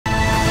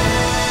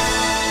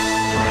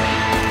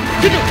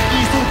霹靂异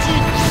數之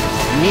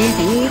龍圖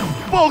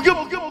霸業。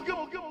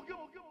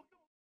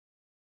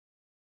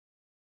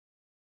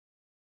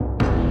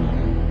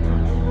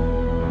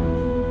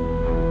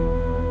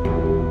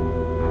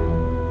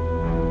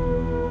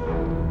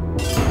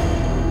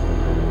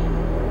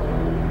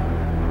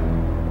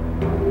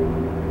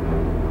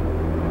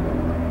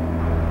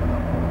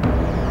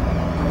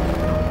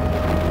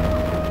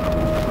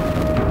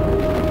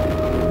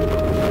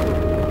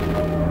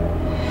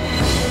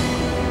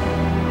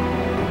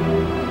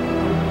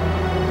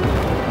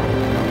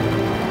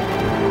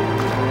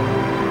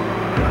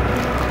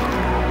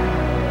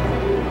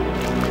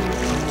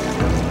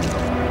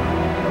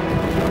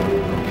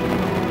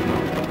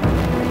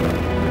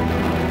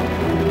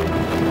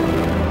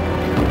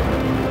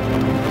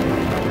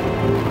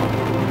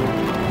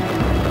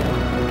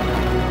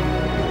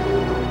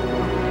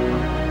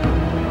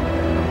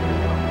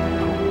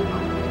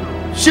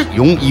夕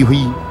陽已飛，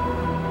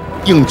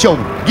映照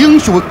冷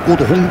血的孤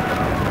獨風，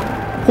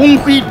風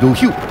飛落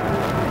曉，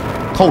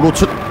透露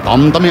出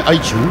淡淡的哀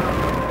愁。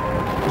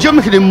染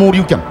迄個魔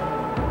流劍，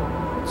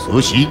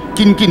此時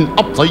緊緊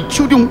握在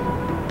手中，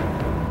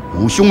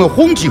無上的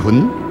風之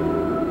魂，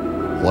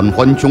緩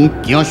緩將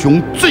行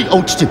上最後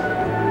一戰。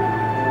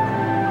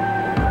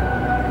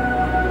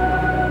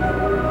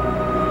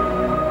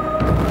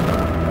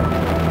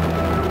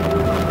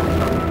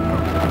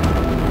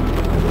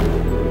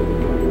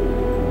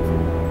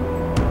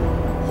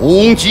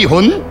風之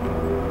魂，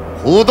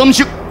何膽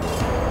識？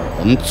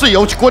但最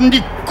後一關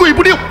你過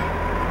不了。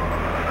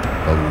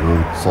但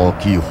我早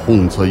記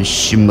放在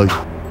心內，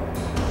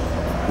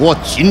我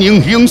真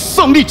英雄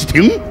送你一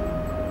程。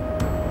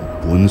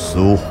本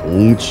所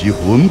風之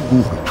魂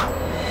不悔，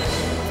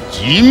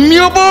一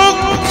命不。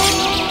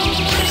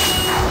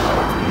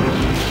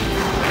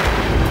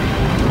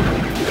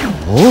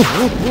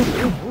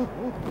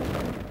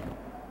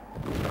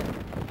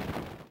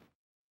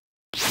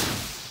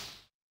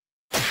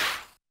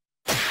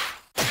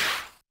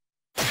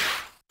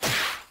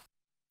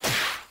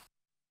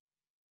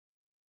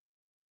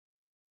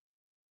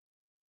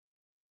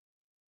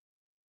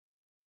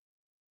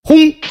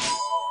風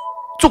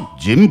作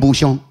然無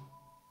聲，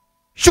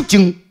肅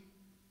靜，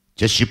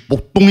這是不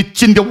動的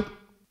真調。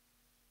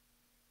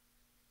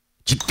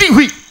一滴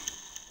血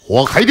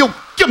化開了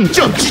劍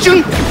者之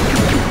情。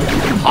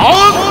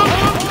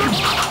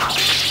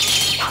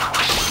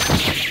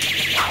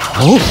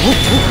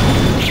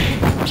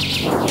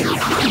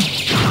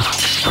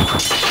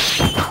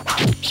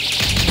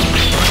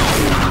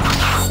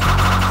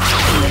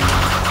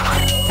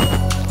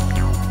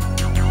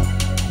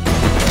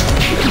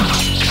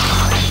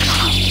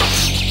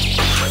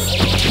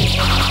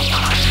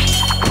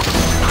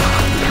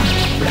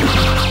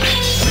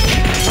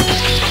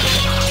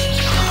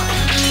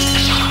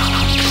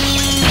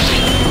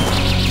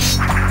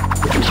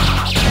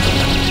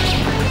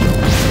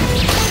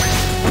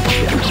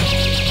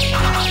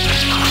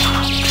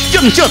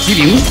剑者之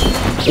靈，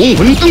紅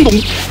魂更動，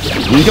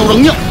兩條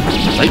人影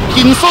在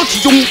金沙之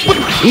中不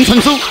停穿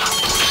梭，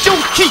朝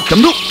氣漸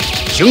落，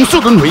情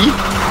緒輪迴，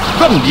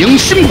暗靈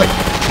心懷，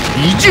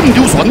意境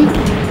流傳，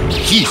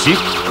氣息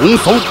紅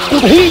掃孤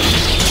獨風。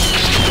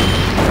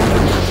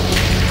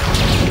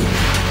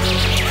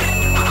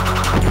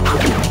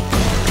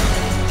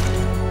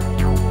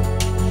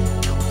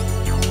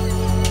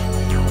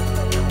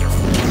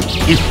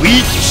一揮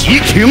奇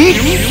情。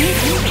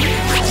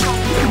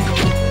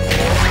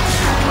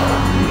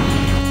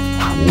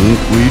光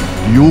辉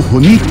流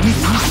魂，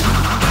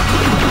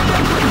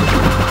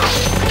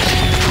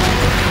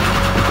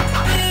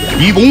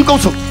一梦高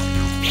手，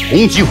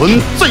风之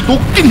魂再度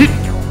进去。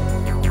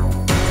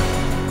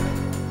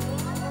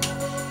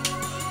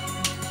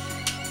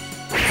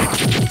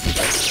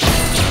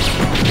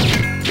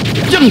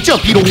剑者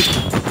披露，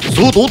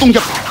速度动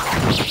作，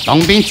当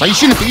边在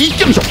线的第一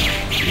剑手，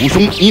无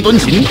上一段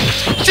情，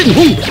阵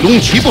风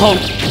勇气不好，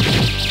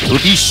这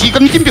地时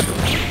间紧迫，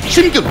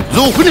心境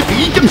热昏的第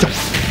一剑手。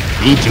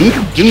病情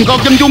更加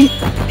严重。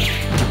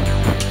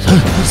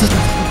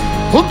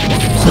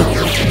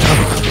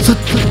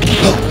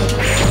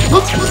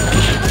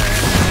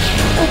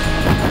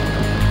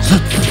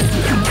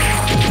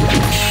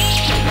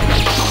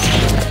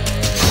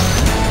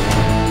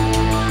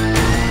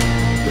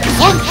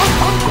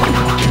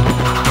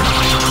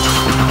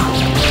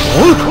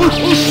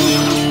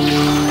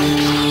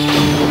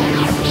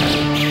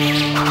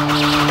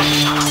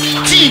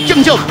即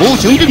将者无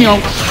情的妙。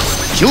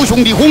九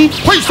兄弟风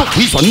快速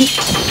推算，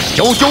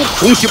悄悄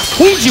攻袭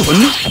风之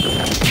魂，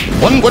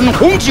缓缓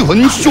风之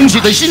魂雄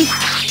势在心，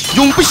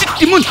永不失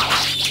定稳。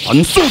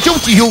但塑胶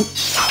之后，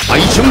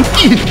爱情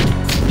记恨。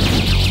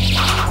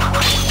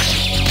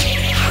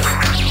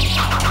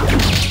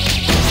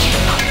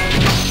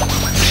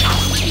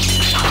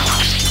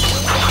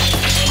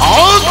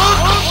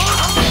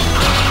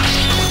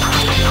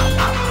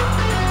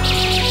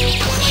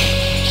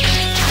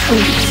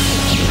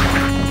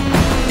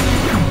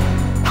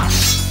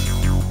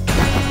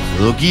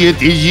自己的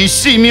第二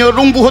性命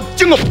拢无法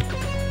掌握，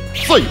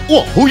在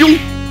我何用？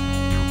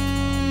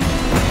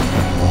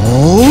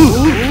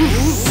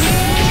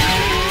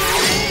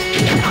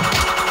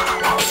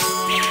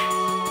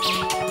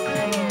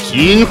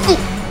天虎，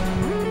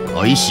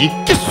还是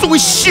结束的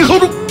时候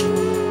了。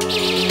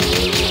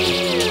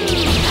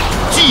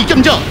祭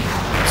剑者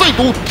再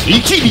度提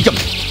起利剑，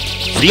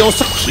只要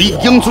杀水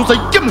映出在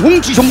剑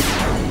锋之上，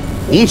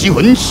红之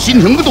魂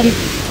心形不动，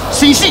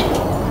生死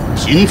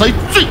尽在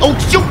最后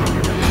一招。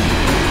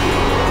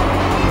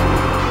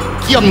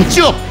剑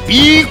者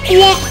比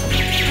我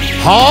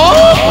好。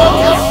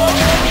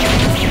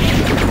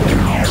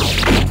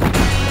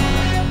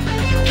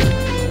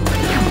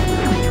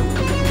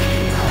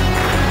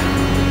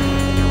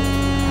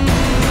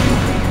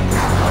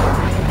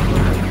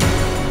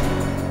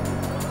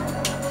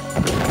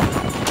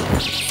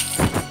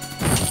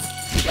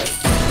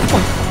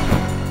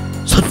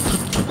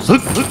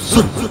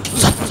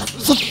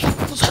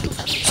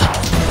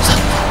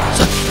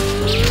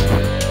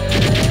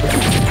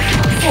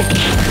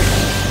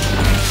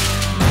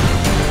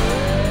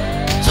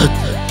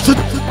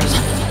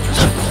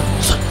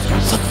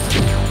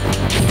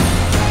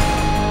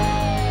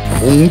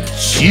红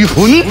之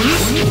魂，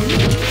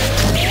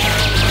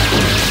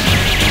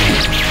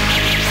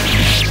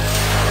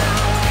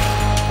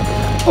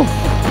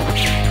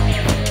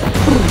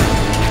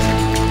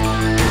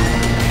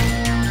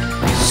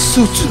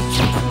数字。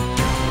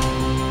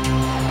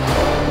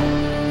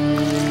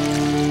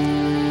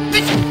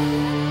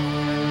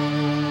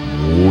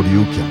魔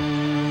流剑，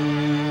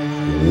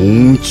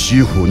红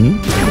之魂。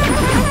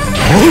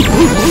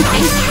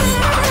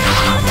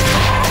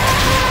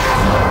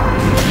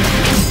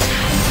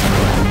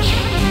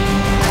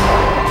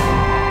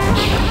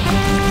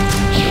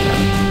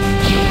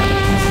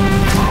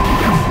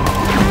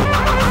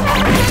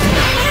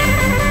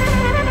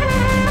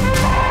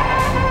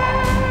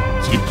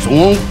怎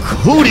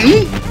可能？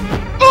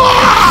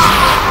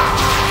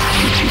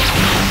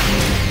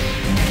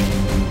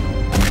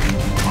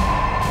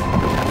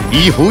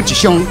以后一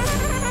项，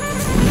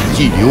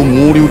只留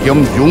魔流剑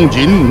用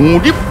人魔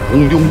力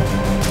红用。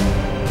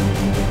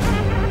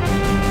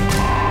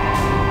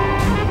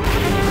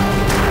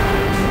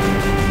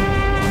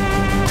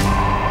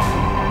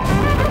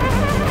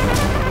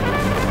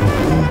魔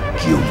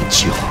剑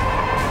者。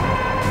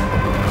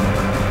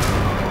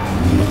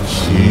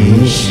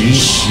真是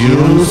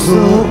生死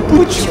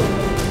不久，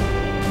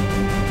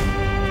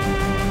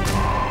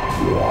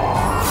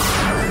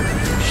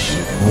是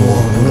我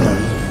来，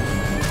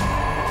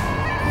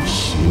你是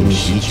不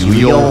是就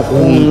要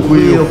轰毁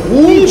红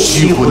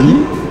之魂？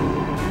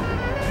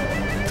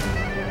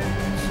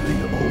最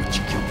后一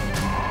剑，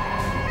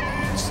你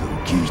自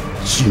己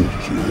进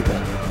去吧。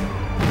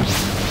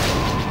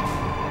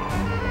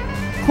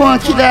看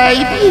起来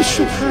你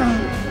说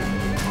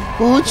好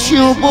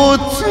像无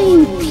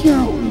真漂亮。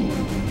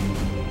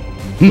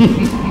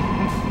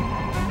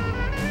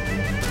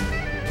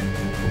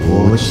我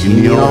只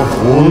要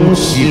红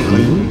之魂，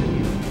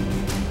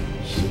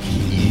是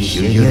一生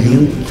要令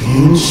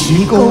天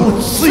气够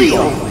自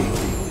由，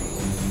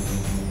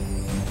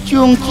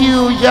终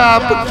究也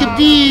不及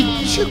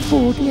你吃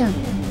不了。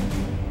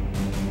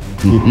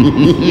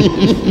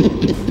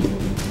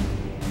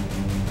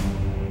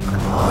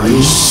开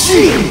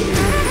始。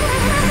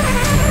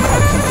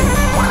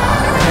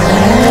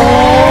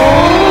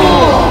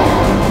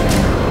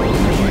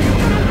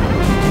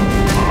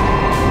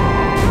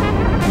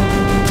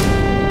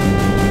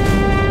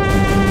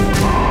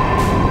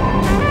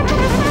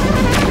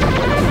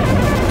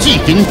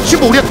经七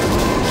步力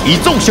提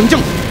早上将，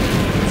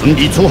准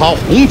备出下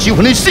红之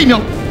魂的性命，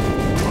殊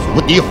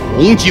不知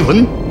红之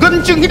魂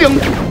眼睛一亮，伊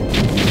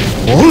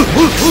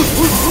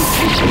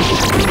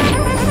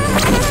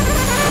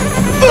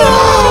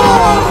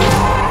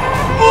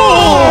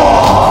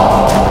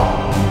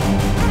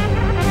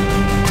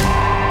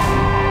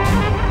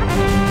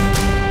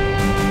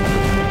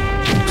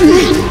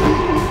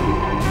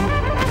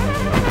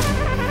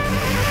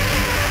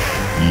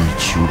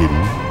秋林，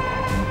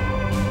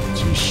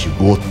这是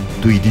我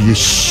对你的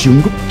承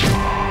诺。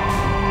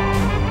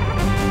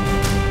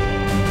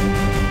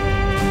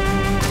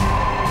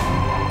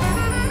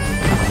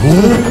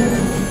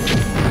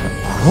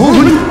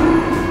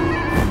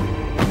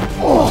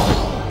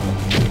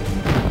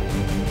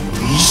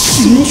你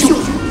心就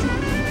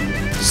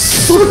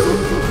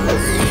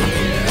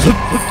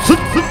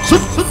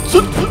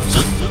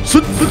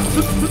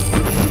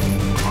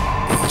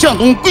正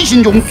当鬼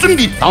神用准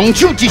备动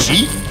手之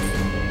时，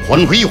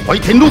环回怀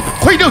天路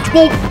快了一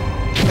步。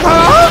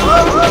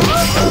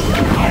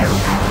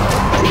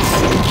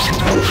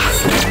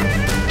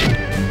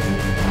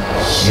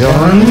小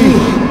女，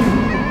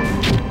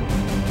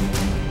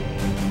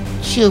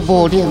小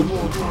无良，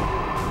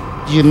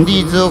任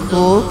你如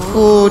何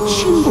可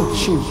亲不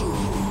亲，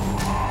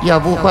也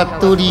无法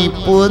度你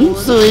本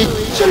罪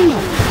将来。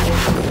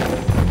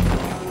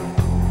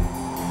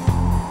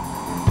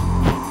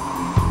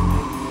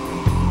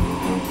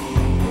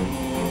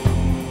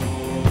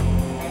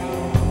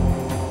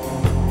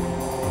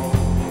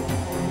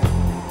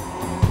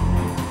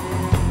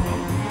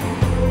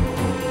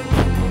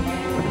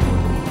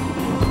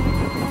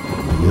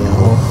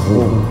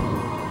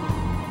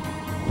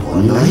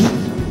原来，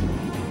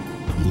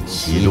一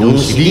切拢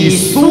是你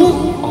所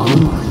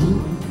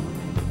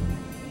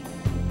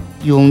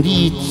用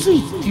你最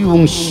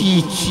忠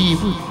实之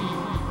物，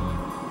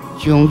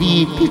将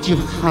你逼入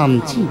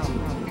陷阱。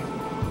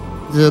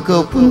如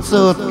果本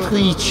座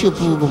退却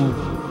不望，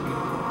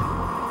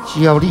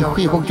只要你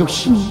恢复肉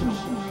身，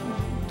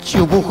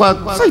就无法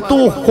再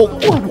多复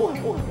我。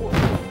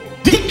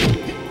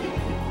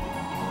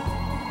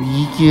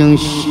已经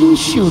身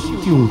受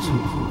重创，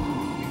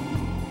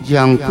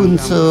让本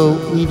座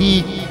为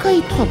你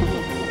解脱。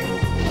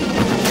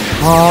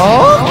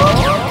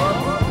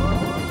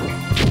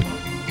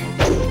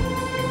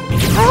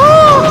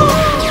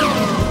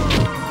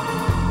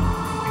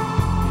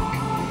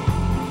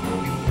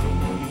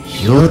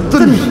有道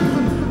理，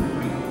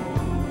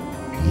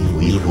你为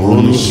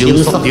何不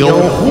先杀掉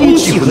红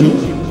之魂？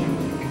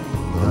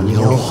然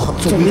后合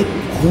作的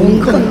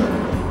空间，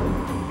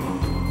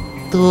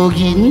多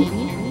人，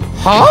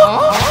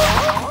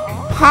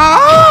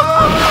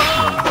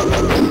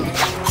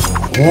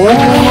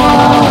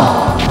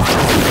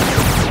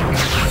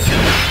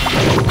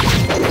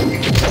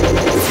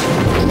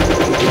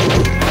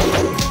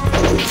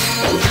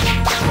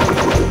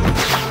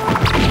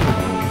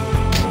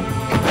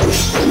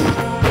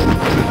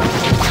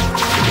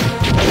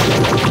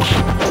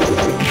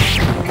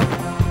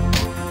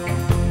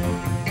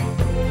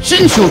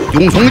身受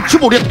重创的出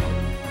暴力，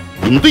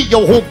面对妖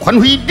火宽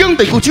挥两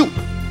大高手，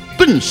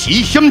顿时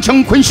险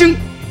枪困身。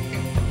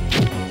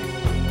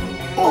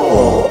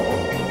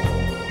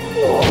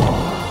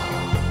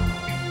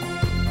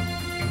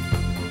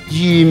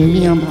人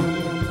命嘛，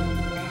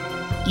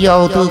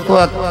要得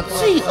我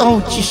最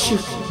后一息。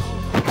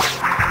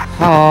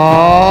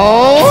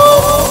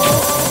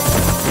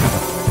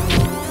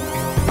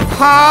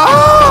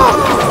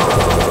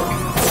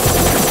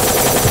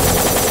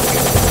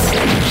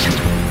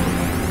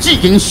只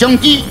见相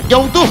机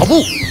摇倒合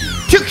舞，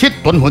铁血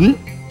断魂，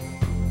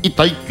一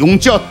代勇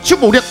者出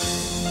暴力，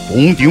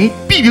当场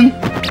毙命。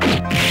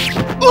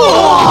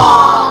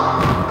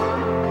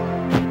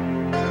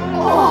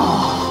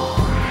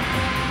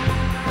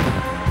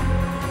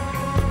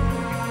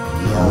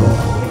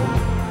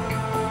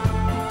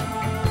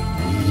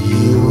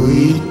以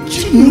为这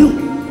样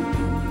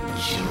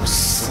就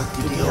杀得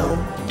了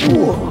我？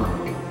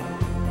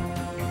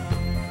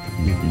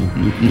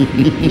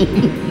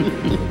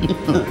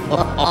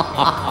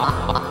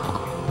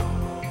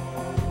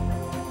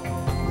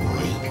我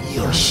要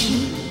是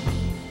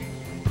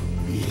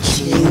你亲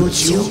手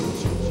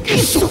给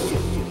送。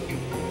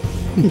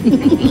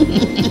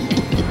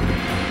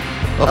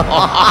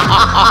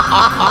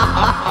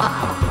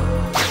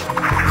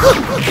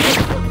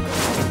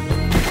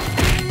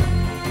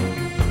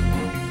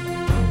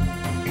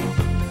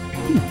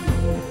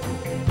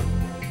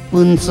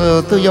本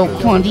座都要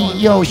看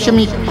你要什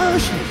么把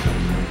戏。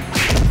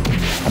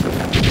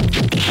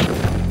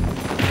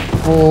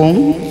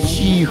红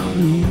之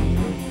魂，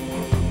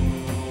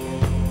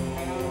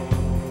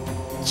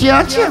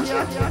佳佳，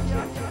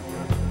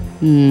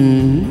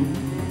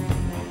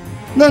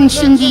咱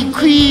先离开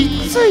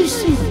再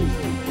说。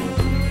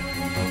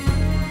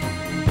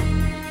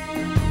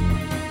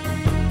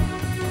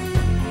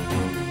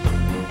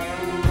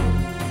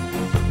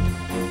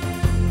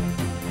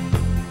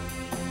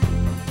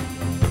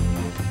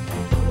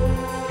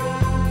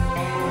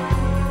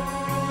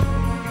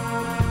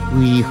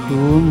为何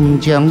不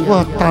将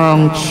我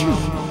当手？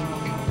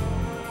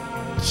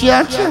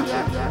佳佳，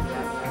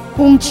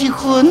红之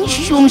魂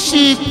上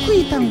是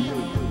鬼当，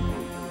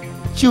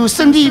就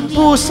算你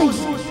无死，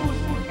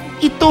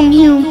伊同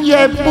样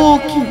也无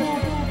救。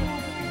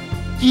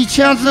而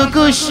且如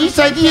果死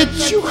在你的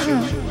手下，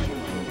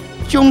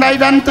将来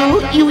难道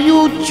又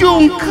有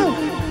众口？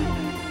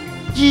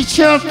而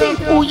且对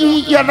有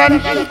意也难以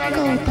交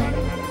代。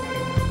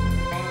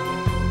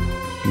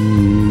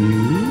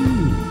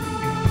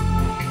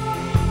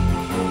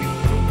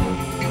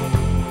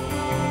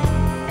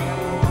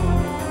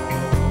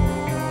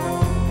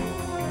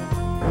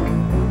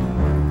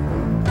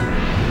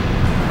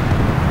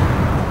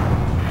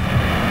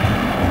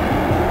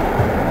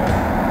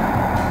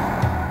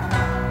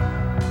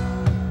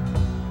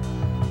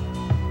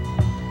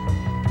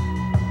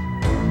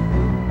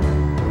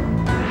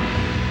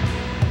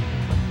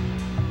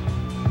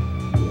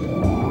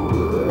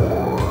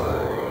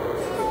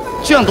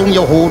江东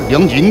妖火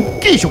两人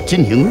继续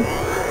进行，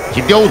一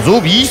条如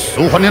迷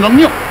所患的人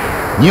鸟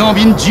迎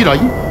面而来。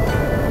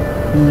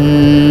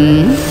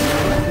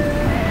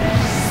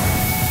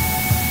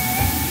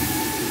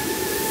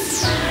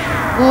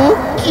有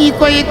奇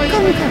怪的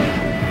感觉。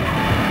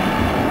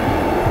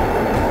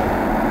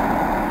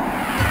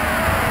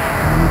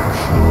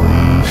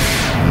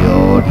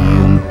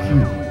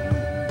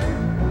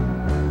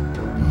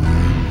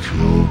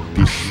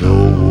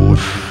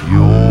相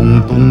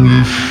当的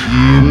心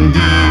理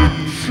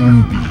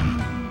准备。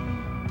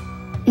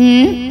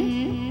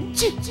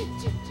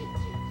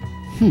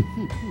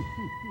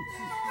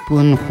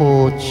本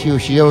伙就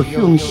是要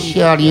向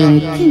下人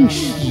进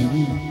示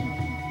威，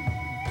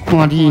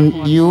看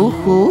恁有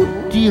何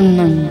定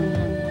能。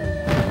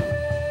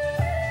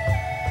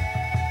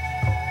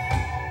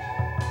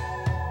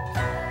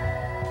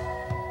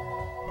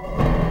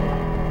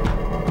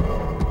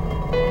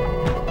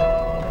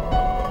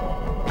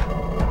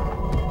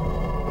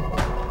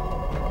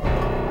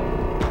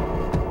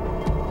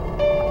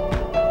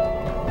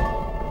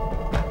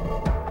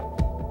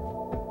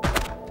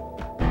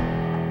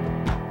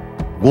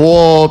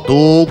我道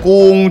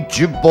公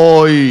这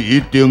摆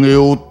一定会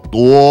有大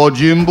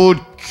人物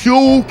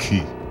捡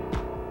起，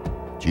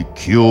一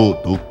捡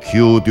就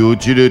捡到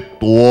这个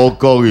大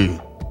角的。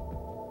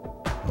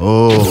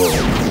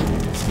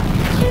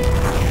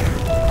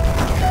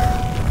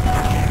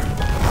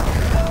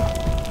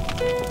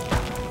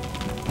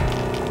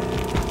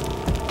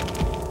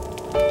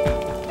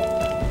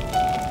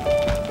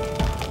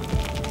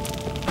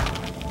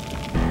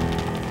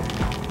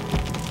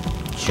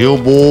笑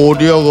无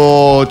力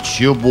啊，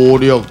笑无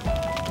力！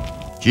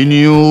这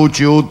样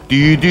就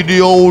抵得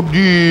了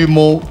你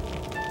吗？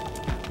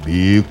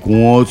你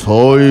刚才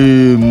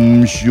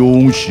唔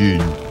相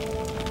信？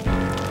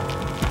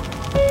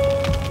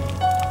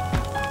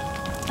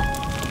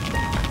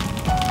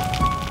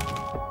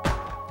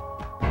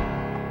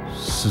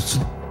师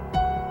尊，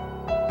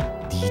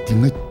你一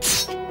定要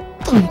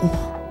等我。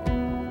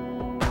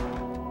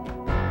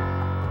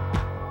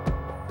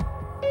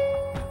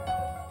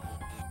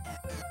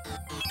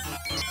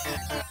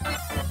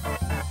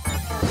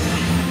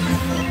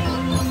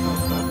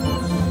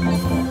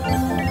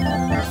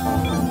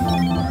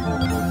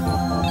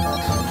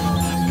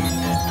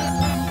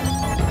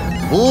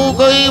不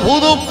该扑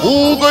的，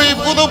不该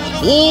扑的，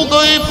不该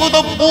扑的，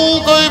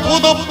不该扑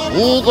的，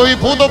不该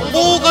扑的，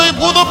不该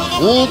扑的，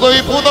不该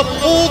扑的，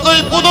不该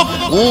扑的，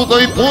不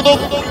该扑的。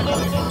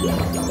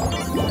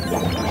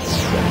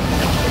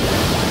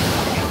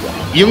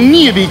用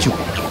你的美酒，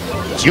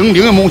精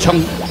灵的魔枪，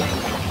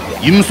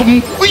阴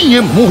森诡异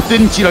的魔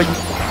电之内，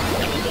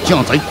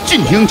正在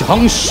进行一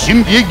项神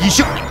秘仪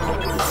式。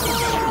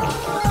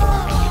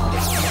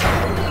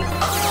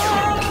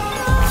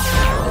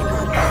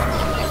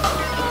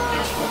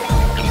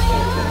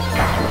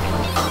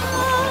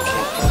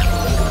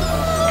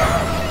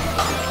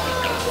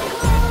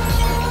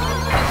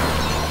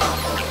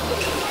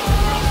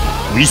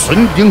为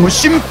神灵核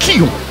心启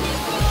用，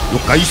欲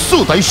该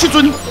四代师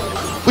尊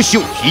不惜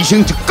牺牲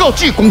一教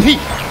子功体，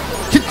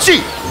铁制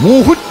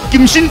魔法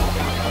金身。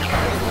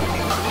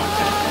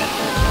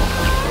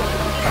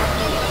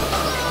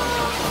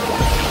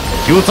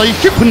就在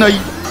血盆内，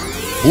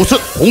付出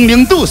红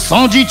灵岛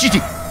3字之地，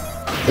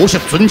可惜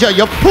尊者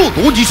也破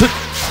夺而出，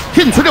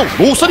现出了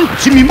罗山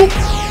真面目。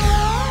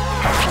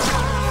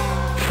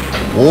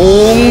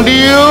红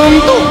灵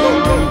岛。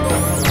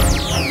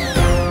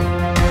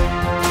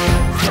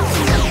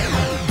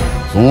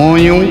所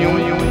有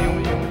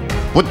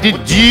不得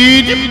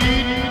记的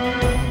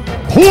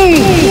空，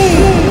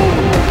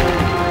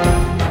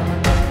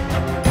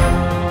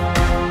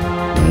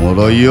我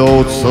来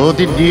要测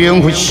的莲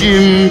花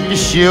心必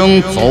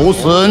向造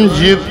神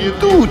入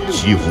度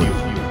机会。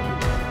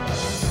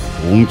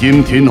从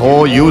今天下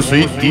有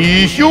谁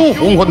地下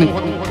风云，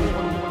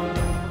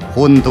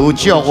混斗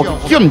家我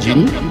剑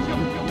人，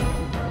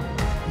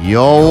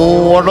要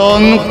我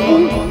难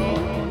乎？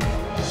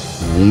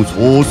用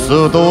出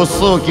色的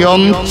色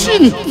剑，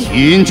今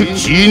天就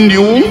尽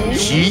量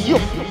使用，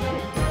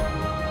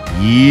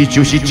伊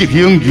就是这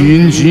片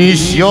云泉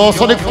下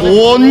杀的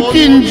关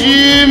键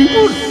人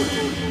物。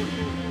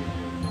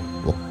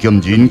我剑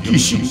人其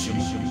实，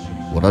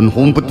我然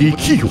风不敌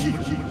气用，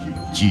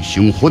只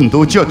剩奋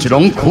斗者一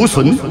人可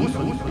存，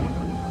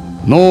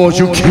那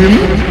就擒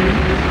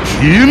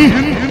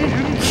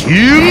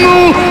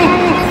啊！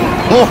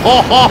哈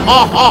哈哈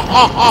哈哈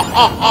哈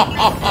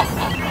哈哈！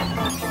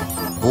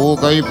不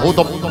该扑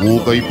的，不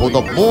该扑的，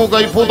不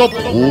该扑的，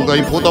不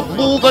该扑的，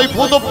不该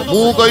扑的，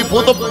不该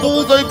扑的，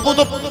不该扑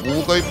的，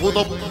不该扑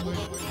的。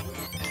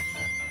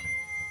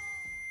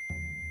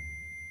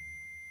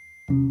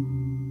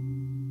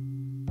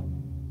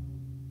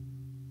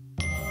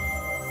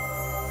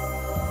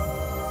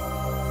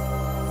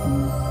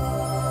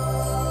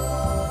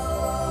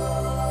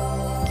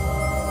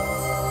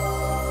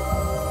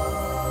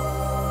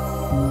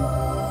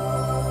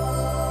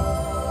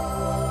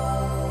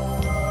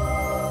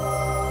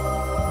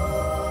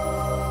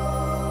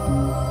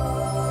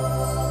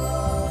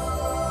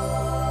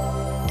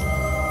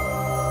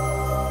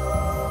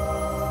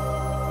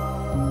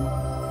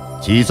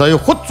只在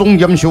佛宗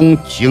岩上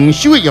静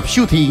修的叶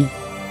守天，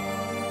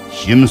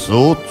心思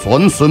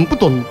转瞬不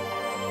断，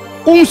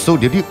广受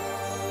力力。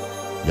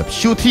叶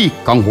守天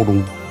江湖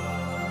路，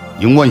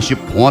永远是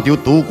伴着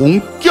道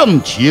公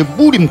剑气的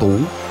武林道。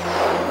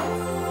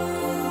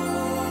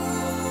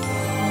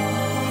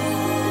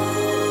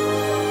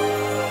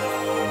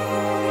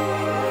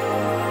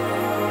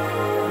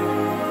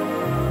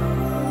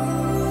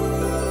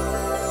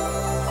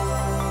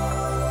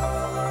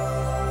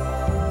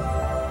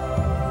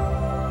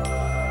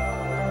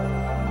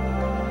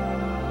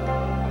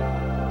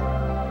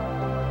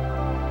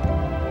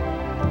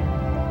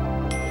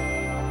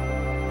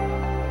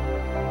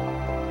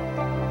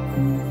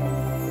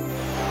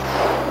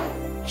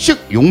色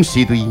勇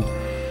蛇对，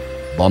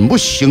万不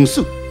生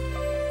死，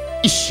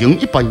一胜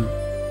一败，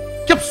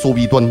劫数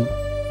未断。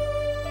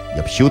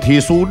叶守天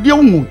所了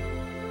悟，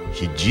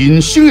是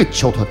人生的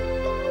超脱。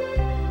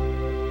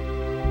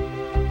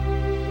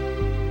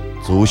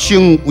自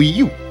性为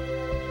有，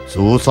自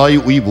在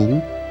为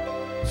无，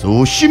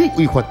自心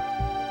为法，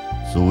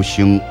自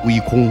成唯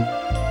空。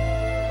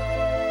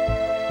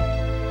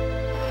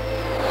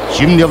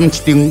心念一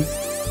定，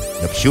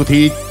入小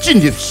体进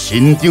入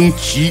神定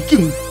之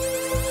境。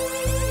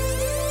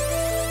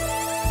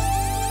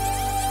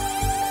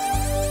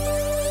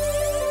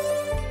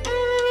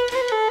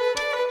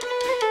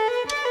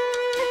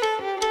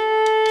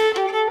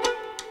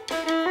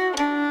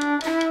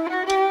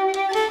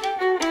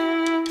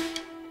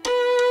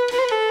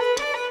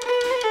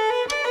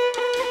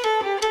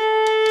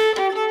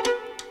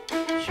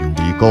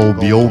到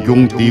庙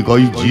宫地界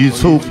日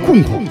出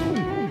困惑，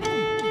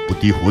不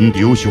知分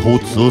流是否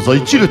坐在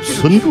这个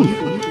村落？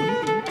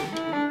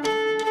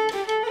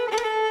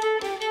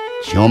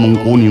请问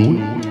姑娘，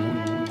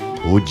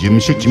可认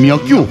识一名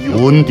叫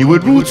分流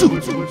的女子？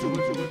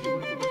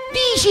你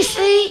是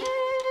谁？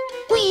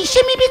为什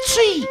么要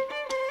追？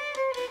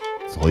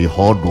在下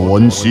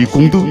乱世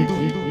公主，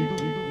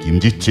今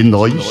日前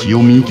来是有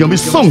物件要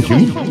送行。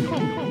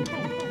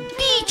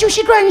你就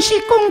是乱世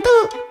公主？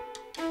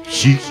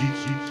是。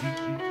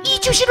你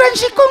就是乱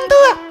世公主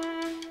啊！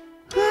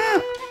啊，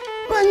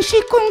乱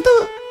世公主，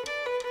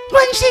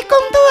乱世公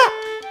主啊！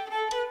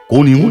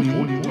姑娘，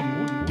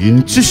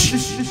您这是？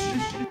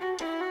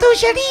多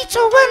谢你助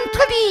阮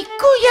脱离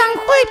孤阳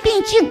火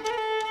边境，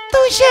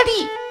多谢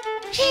你。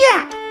是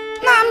啊，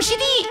若不是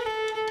你，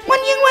阮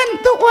永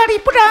远都活在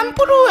不男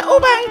不女的黑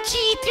暗之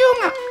中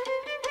啊！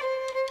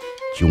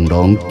将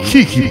人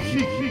气气，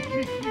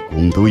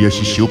公主也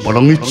是受别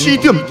人的指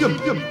点。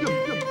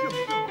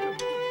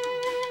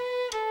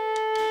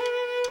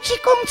是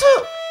公主，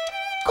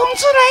公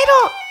主来了。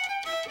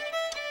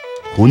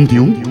分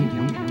流，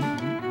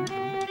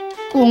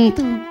公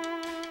主，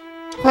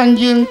欢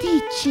迎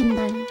你进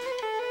来，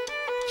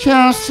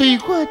请随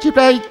我入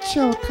来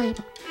招待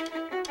吧。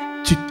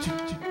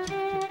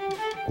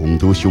公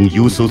主上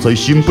有所在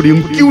心不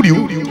能久留。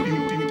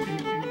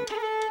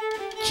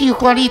只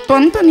花你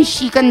短短的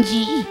时间而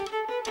已，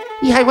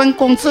你害阮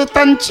公主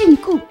等真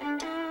久，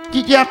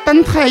日夜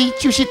等待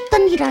就是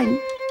等你来，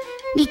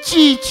你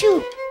至少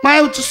嘛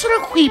有一丝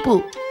的回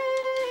报。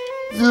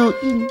如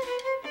因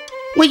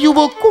我又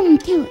无讲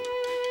到，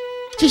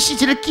这是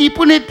一个基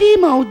本的礼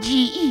貌而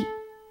已。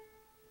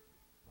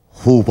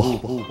好吧。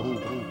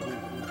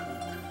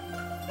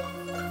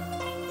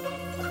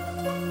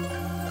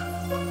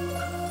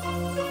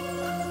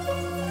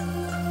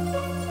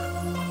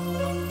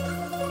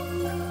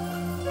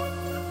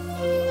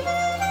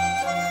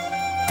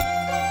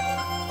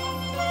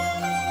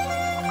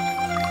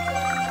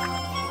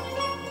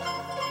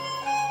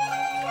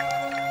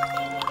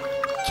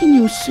这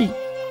样水，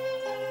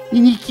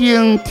你已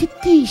经彻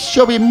底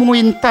消灭魔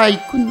人大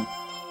军。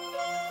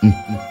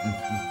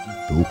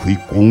多亏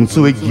公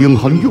主的言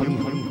行哟。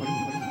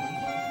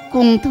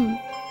公主，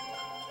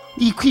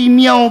离开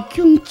庙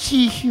宫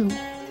之后，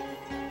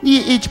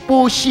你的下一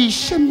步是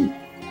什么？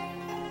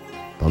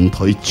等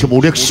待切无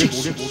历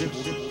史，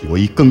我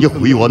已更要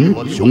回原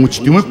上一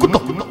场的骨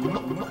头。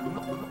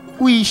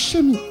为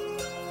什么？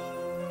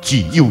自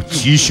有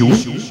其想。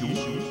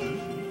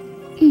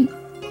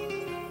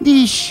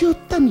你稍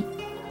等。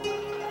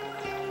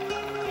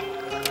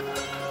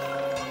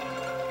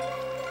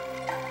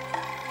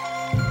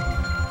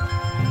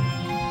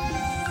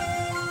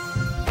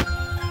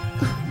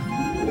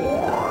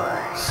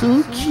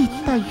苏气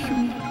大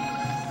兄，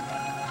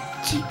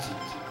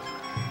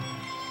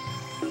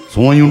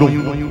怎样咯？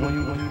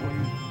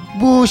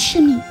无什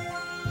么，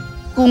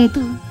公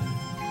主，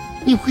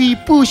你非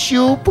不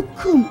朽不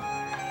可。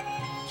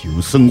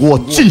就算我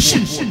尽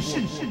心，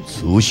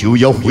此手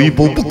也回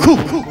报不可。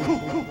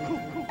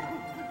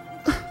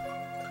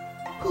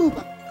好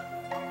吧，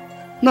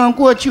那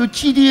我就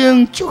只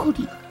能祝福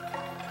你。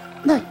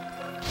来，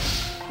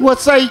我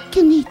再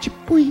敬你一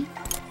杯。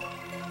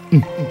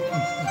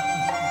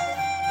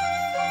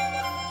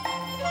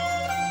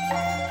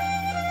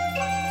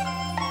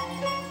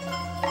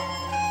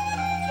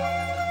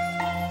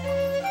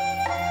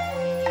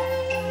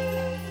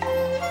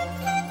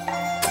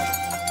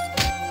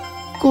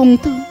公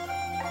主，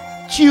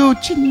就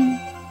这样，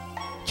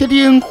才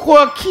能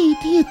化起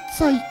你的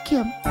再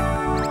见。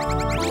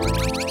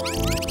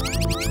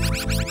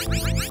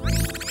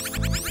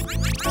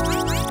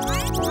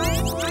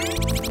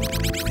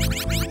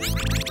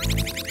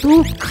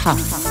杜卡。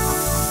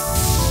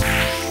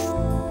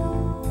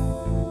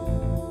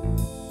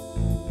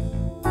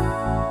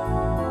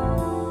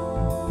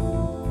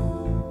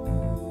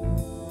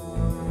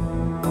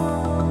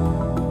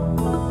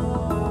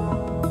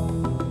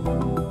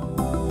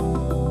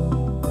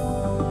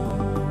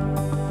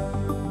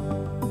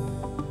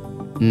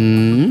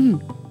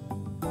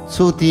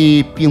此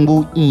地并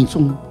无严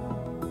重，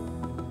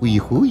为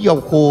何要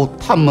和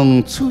探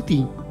问此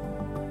地？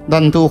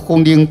难道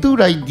红领导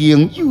来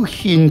另有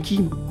玄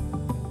机？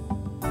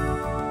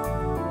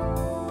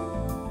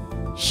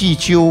四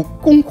周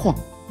广阔，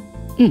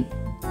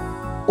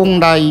往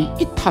来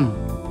一探。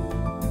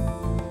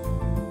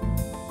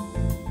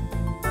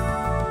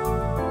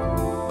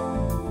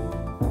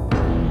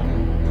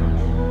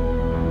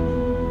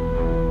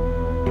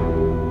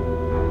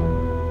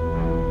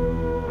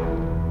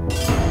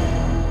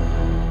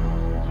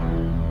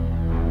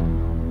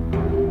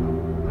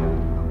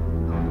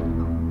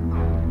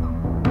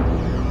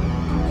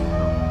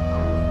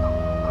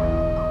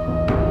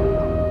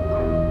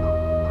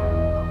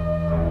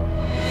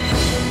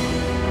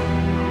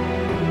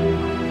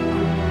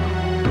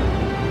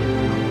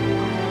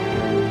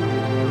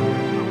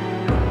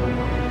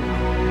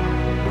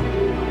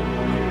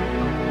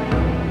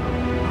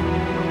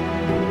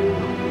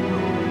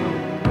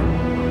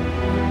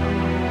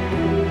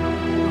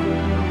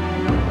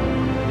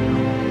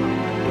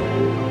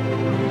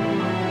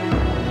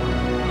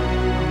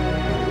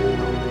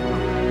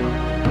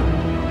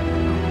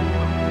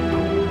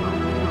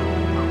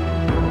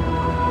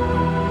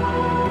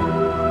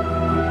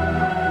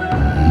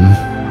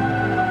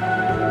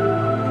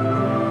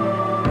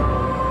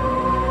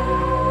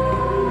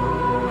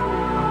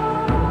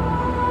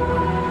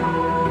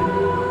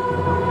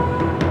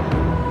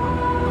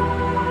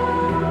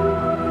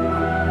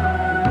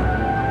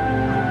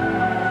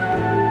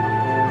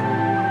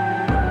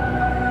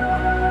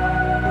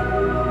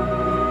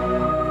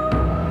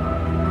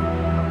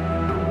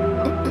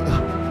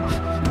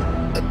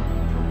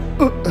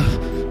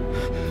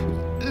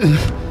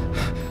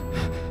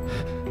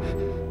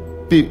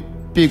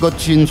别个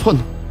真蠢，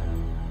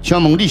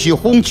请问你是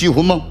风之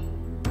魂吗？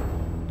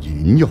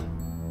人呀，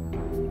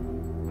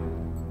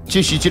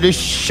这是一个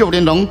少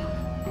年人，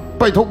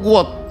拜托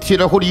我摕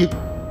来给你，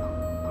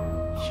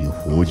是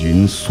何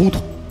人所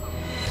托？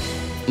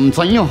唔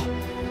知影，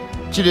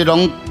这个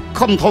人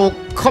看头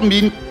看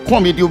面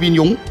看袂到面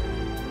容，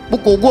不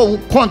过我有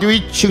看到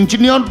伊穿一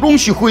领拢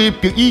是灰的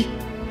白衣，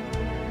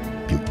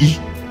白衣。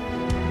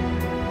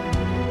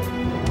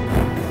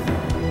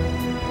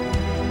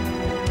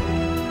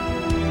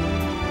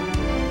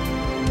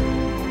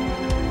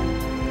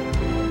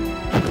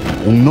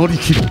 往哪里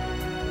去了？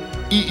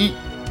伊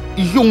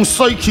向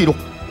西去了。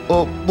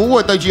无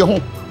我的代志吼，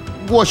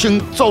我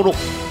先走了。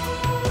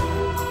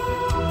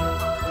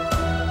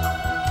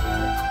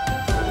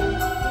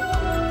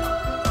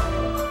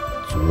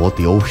抓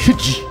到迄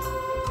日，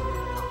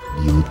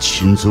你有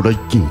亲自来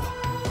见我，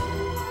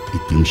一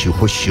定是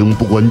发生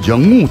不愿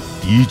让我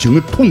地情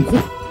的痛苦。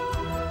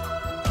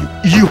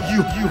哟！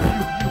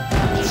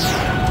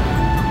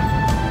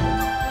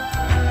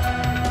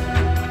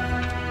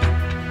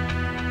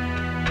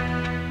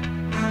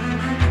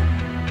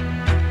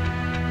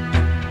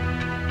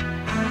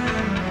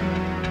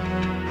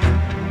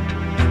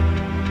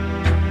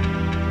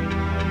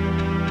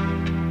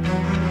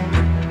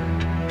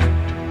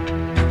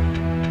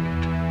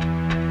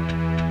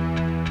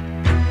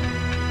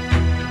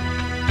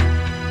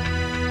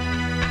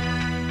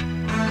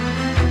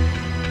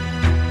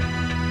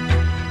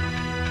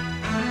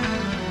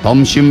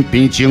 担心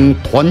病情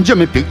传染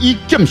的白衣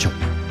剑术，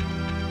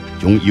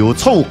将药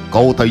草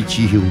交代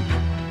之后，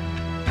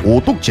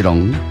孤独一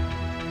人，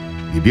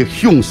立欲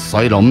向西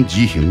南而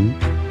行。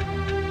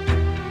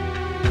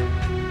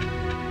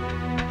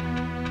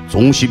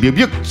总是立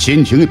欲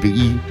前行的白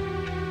衣，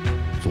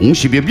总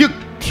是立欲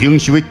停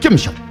手的剑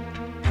术，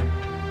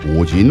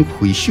蓦然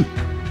回首，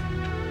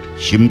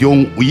心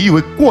中唯一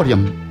的挂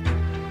念，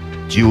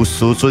只有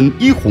师尊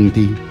与皇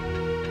帝。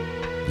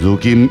如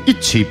今一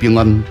切平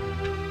安。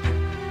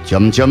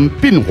 渐渐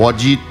变化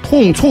而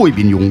痛楚的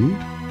面容，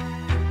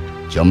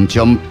渐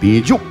渐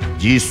变弱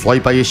而衰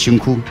败的身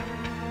躯，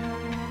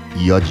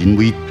伊也认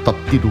为达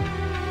得了。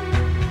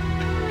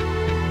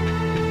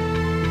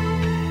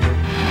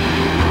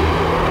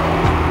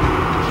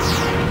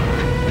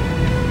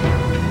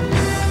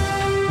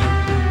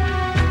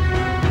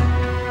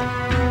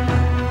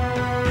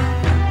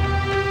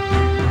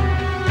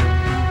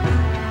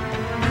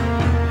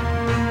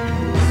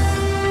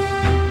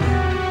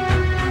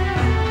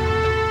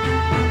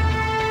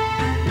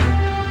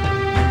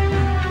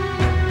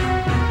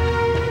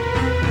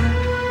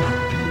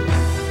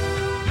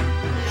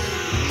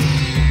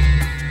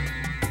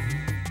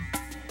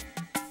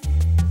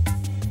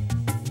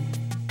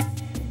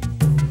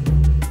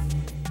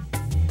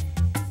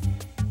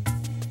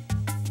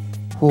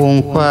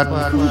方法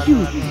可有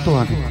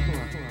大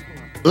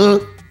了？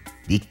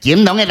你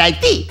金龙的内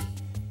底，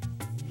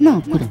哪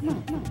不能？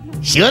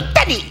小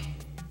等你，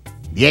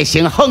你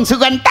先放出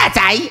阮大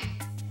仔。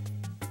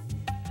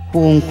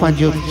方法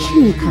就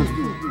健康，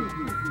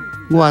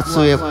我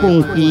做方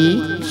法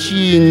真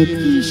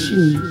机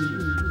心。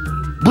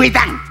袂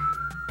当，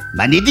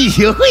万一你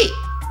后悔，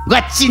我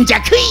真正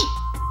可以。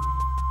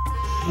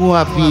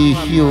我必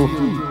后悔。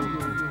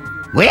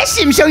我也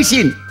信不相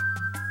信？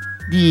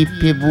 你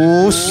别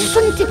无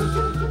选择，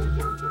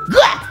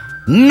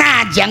我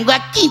哪让我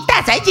见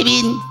大仔一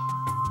面？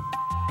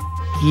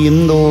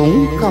金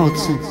龙告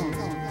辞，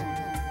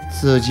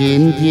这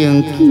人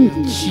定见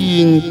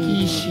真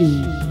机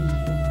心。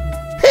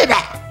好吧，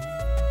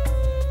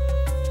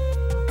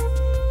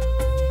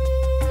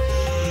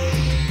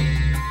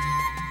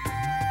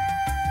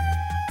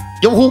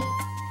有虎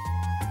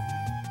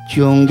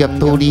将叶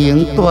都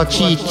灵带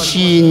去真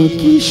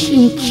机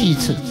心之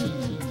处，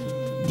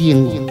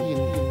另外。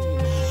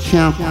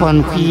 请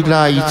返回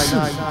来此。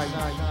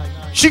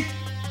是。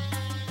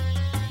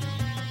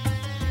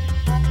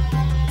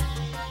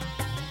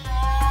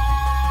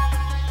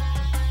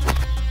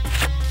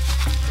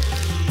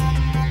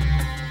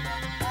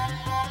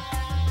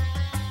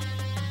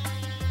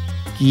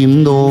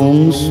金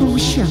龙思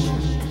想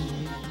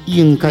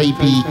应该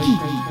避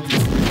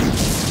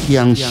忌，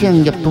让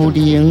向叶都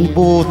灵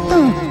无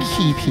当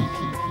欺骗。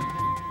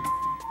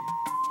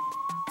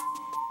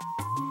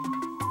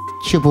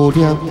 却无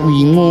了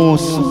为我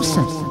所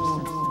杀，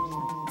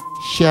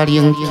下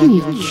令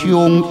竟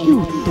将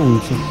有动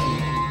作，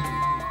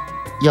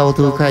要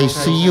得该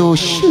虽有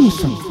胜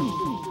算，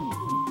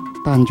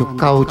但就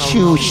高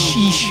手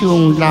西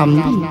上南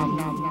岭，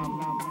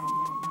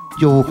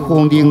由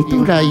皇令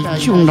都来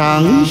将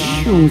人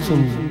相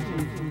中，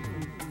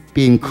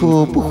便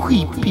可不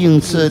会变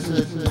成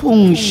一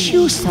通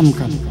小三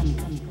干。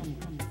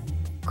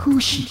可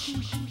惜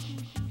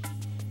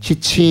7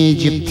千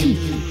入体。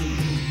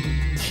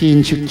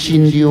 天出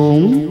真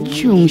龙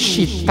将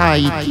是大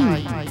敌，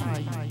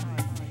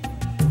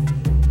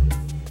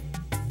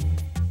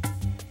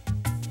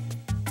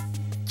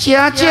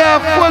家家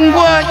还我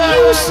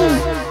有事，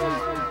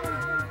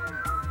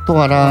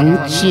大人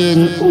前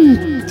往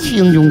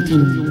天用殿，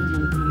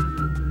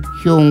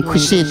向屈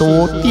世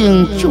多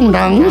顶众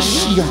人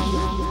施压，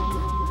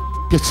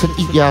逼出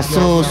一夜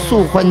所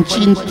还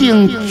进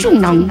顶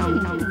众人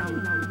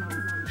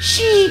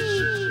是。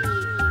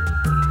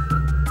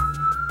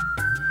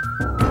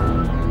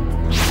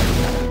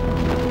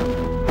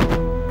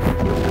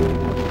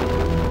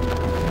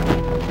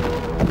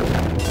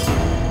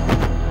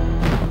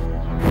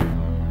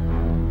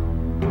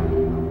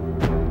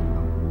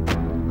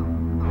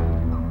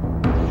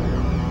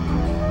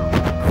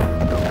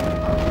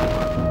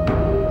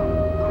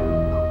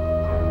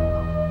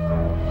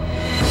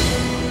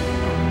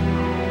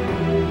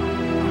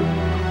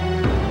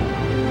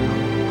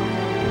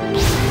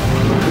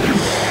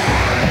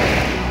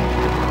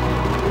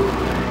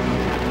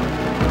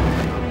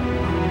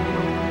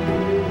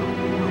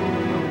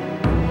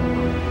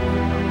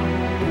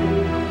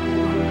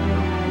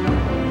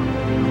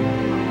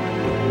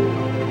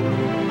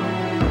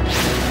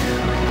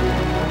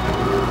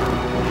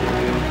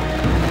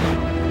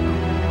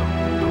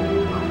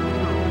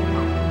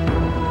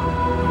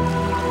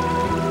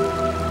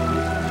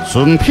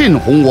顺片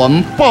红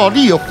丸霸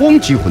力的风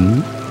之魂，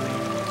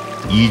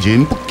依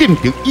然不见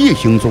得伊的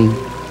行踪，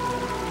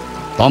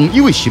但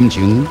伊的心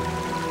情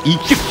以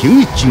激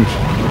情的争气，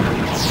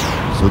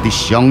使得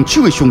双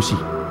手的伤势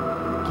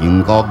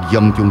更加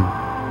严重。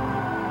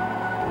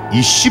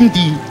伊心知，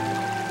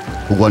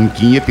不愿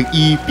见的逼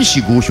伊必是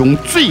遇上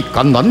最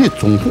艰难的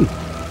状况，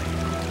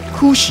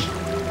可是，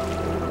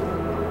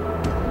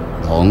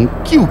人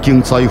究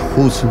竟在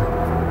何处？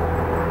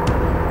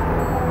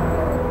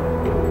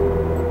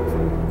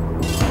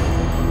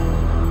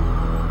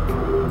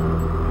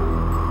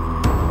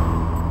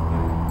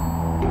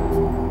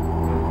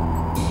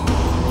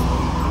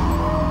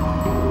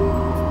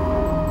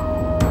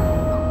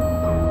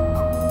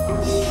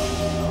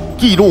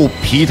记录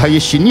疲态的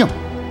信仰，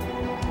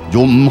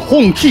又唔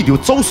放弃着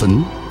走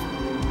神。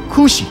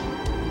可是，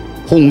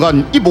红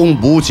眼一望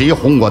无际的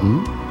红丸，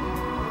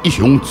一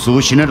向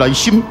自信的内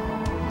心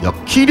也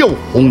起了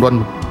慌乱。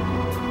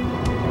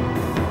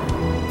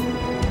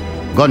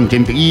眼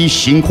见被伊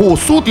辛苦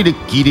所得的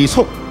积累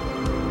草，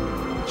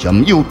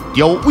占有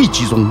凋萎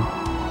之中，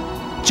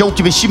焦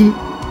急的心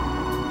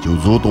就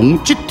如同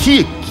集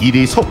体的积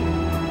累草。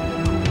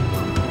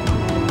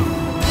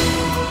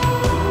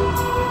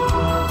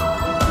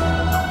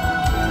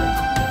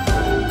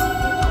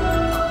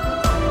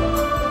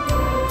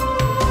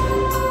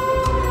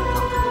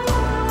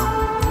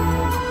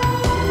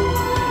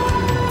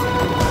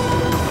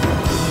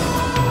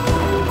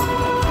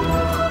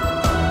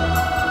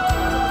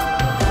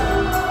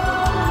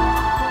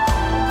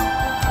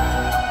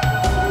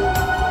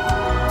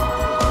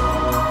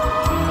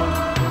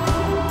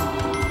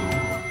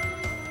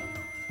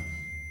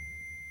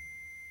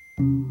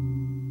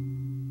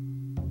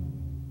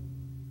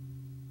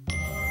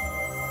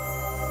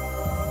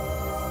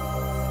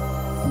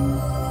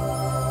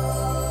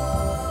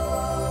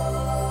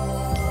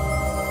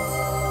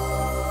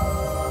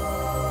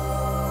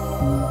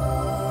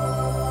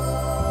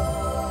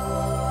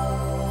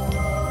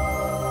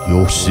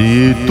若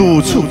是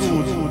独处，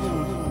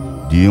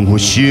任何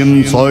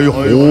心在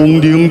红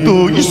灵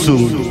的一生，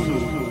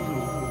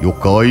欲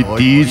该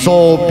地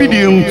早必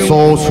能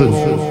造成，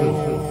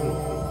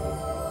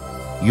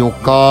欲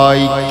该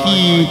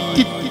记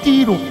得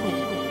滴落，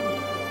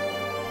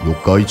欲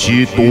该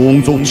其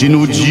动作进入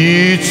如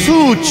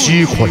此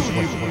之快，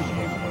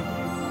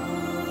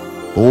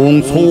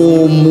当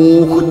初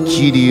模糊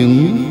之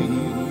灵，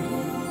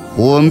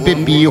分别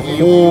被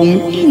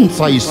封印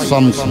在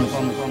三世。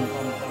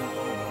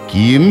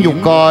今欲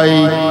该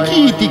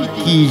记得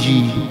记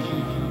忆，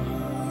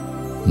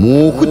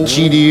模糊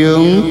之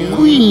灵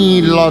鬼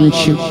难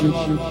测，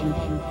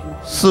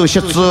事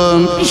实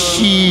真必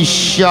是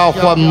下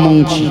凡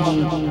梦境。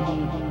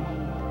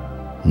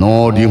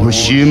那任何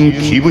心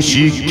岂不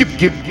是岌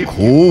岌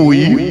可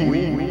危？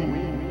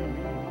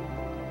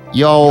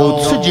要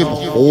出入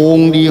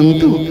红灵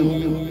岛，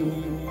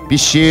必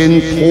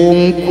先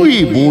通过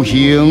无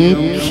形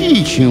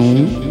气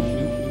场。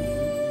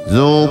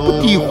若不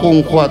敌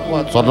方法，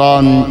则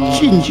难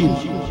进入。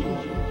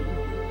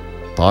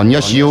但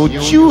也是有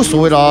少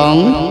数的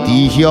人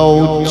知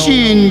晓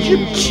进入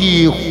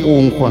其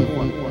方法。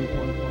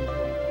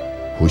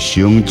不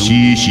想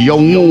只是要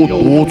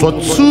我夺绝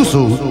此事。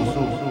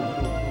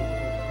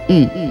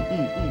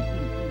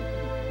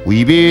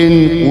为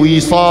免为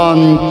山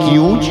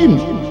求人，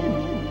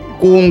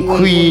功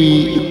亏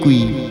一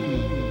篑，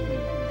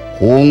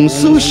红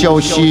色消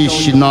息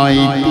实乃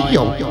必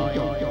要。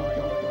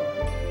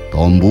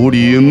但无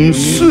能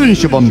瞬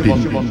息万变，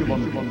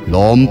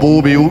难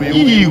保留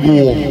意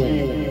外。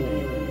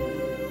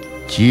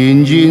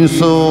今人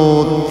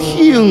所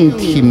听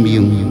天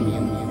命，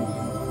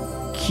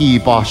岂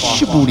把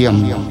十不良，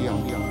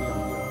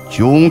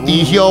将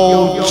知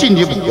晓进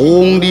入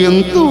红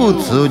灵岛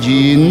之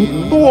人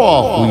带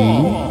回。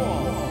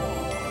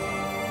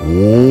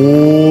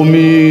阿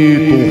弥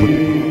陀佛，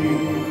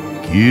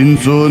今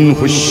尊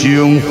佛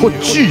成佛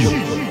旨。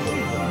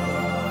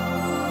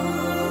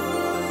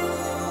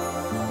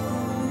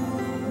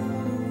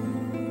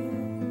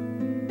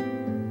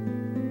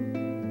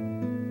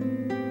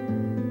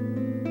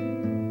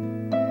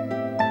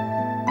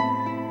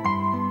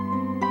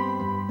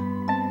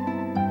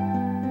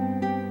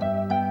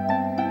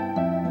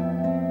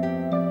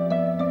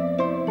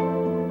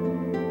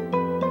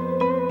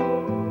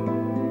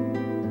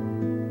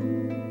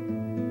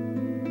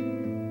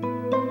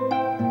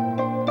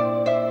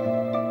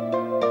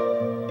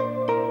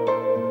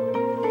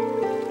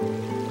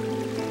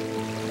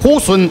可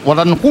顺越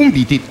南风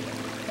未得，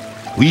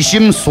为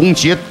心松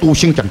节多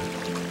性剑，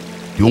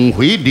重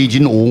回利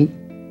人王，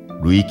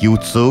累求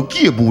自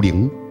己的无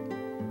能。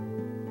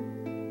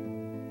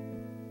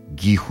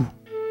义父，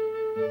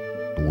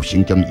多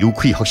性剑有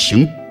愧学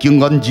成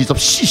经验24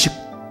式，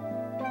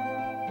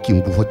竟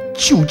无法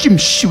就任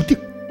修德，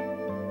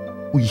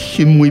为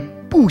贤妹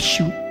报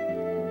仇。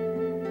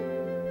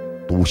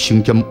多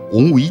性剑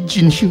枉为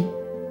人兄，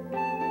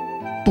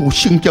多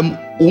性剑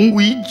枉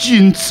为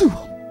人子。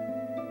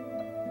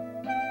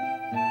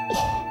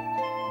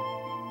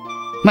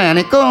莫安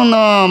尼讲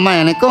咯，莫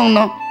安尼讲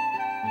咯。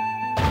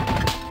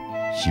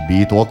是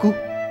未大哥，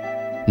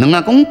两阿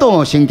讲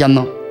多性剑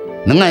咯，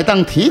两爱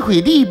当体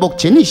会你目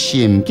前的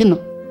心境咯。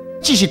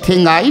只是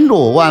天涯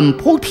路远，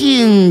普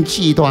天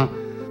之大。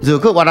如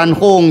果越南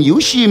风有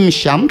心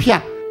相撇，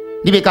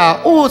你要甲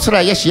挖出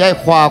来，也是要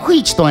花费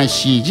一段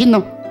时间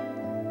咯。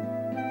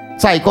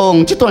再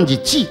讲这段日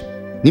子，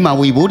你嘛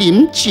为武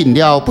林尽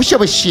了不少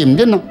的心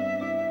力咯。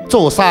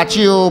做沙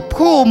洲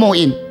破魔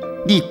印，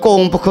你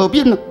功不可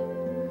没咯。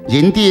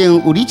认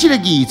定有你这个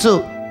儿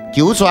子，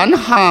就算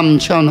喊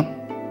枪咯。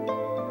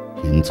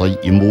现在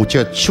阴谋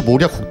者出无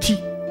了福体，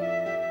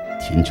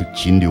天出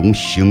金龙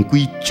升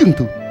归正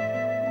道，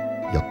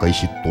也该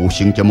是多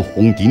星剑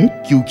红尘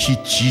救起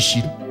之时。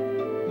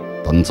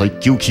但在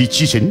救起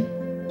之前，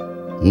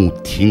我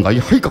天涯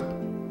海角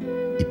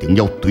一定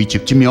要对接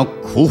这名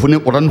可恨的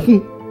越南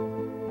风，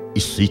一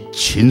岁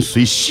千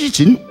岁死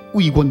尽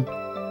为愿。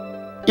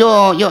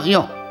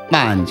哟，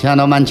慢请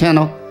咯，慢请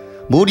咯。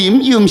武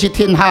林又不是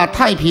天下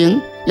太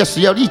平，也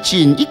需要你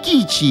尽一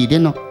己之力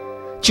咯。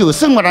就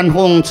算越南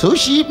风出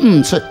师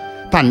不出，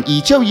但依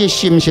照伊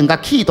心性甲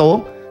气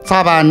度，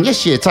早晚也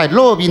是在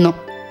路面咯。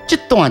这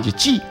段日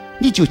子，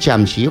你就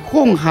暂时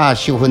放下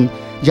仇恨，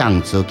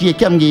让自己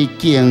剑艺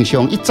更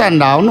上一层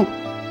楼咯。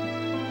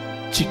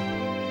这，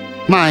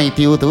卖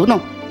丢丢咯，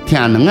听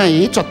两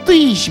个绝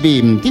对是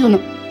袂唔对咯。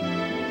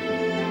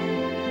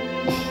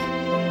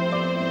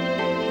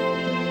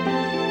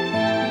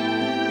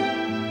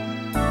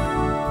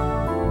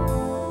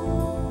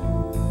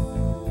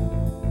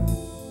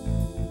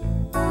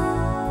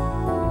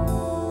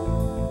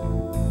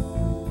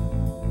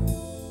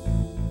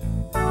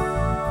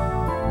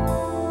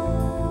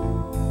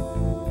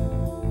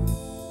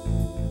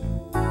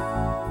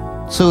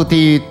此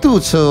地多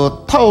处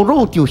透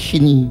露着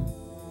嫌疑，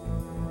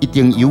一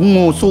定有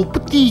我所不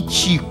知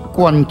之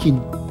关键。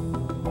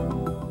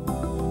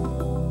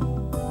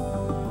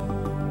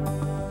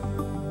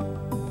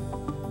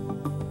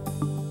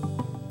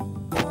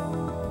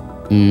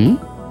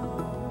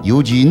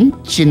有人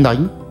进来。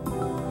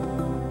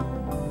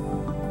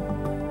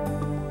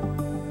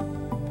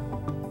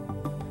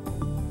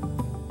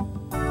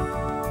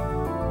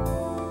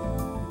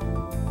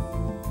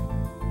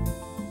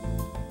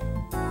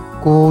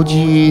果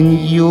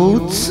然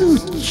有此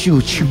九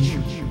秋，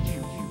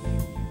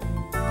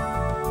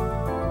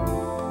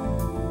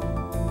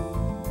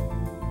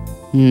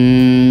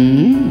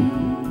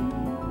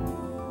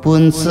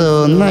本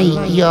者乃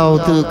要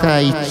得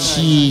该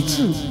妻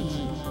子，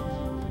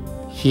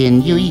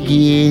现有一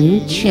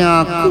人请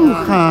顾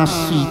下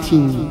随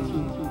听，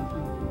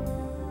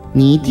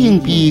你定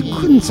被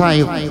困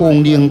在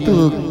风陵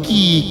的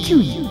几久？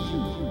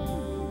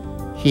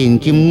现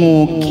今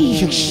我继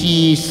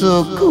续施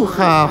舍顾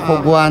下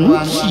复原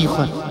之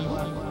法，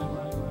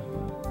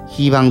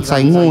希望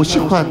在我设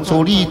法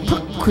助你脱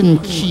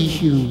困之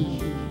后，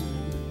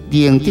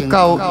能得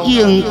到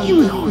应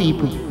有的回报。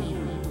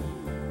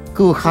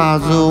顾下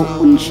若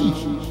允许，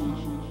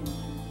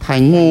待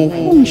我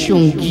奉上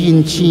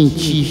人情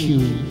之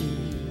后，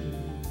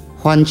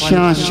还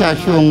请下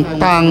向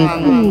当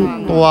府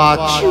大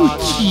酒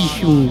之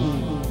兄。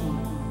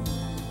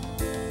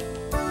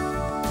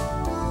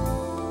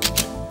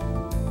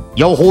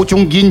要何将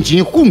人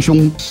情奉上，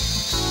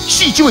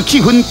四周的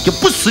气氛就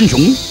不顺畅。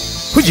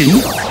不然，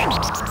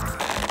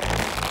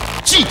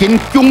只见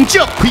强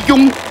者开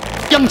弓，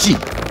杨志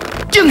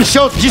正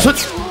销提出。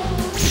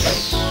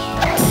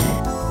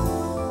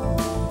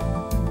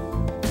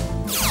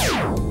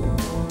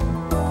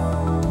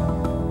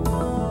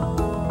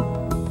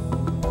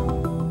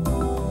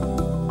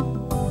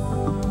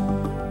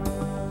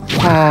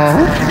好。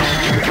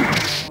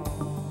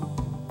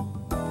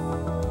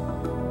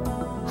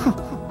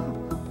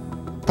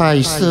大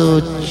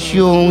赦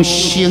将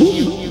行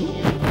矣。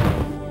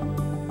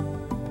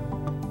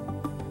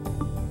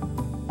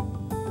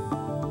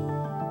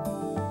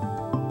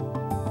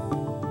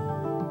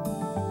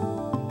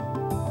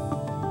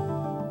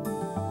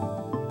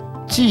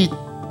这，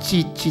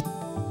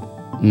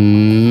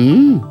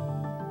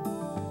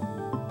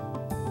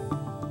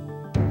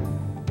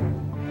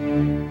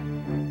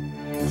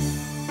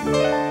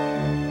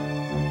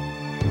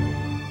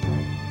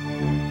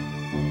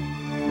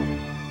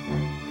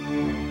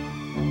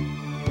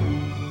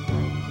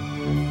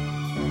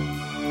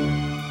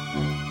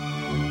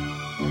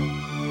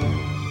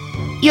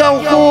要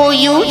何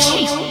有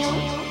气？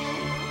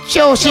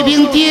就是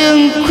明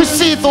定屈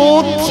世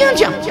多听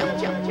讲，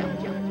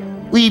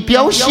为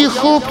表示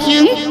和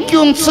平，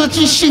共此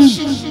之心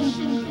意。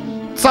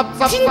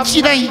真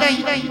之来，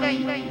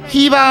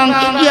希望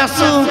一夜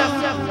是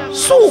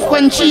数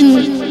环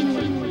境，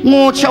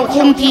我朝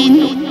红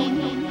顶，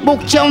木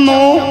桥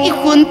路一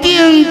分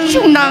顶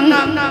就人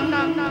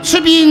出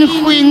面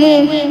会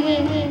我，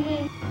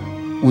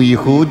为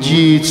何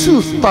如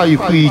此带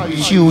回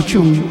酒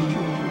中？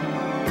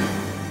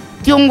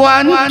中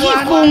原几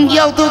公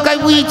要到该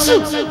位置，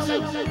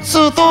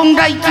自动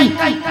来见，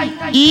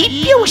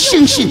以表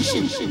诚信，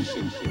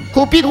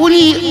何必问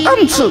你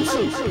暗处？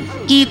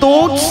以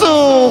多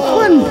责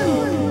还，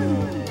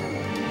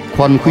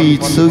宽惠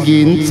此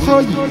言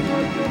差异，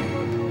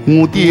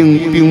我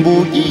定并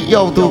无以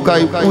要到该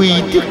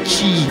为的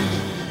之意。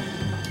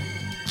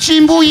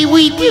真无以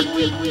为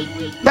敌，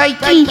来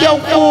见要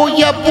何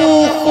也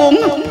不红。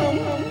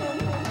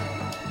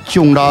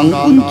众人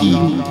闻见，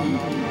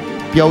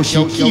表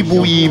示既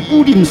无以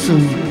不领事，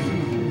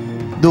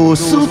罗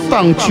斯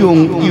当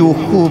中有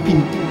何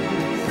病？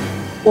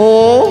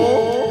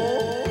哦。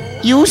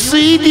有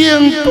谁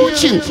令不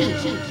敬，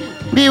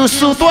没有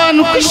手段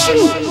不行。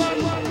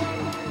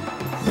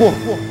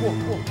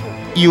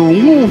有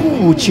我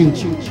父亲，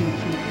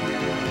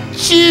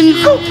今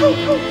后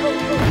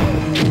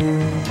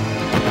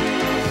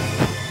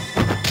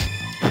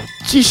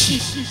只是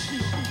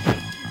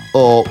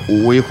有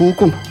为虎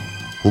讲，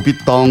何必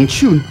当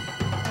手？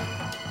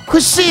可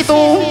是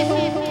都，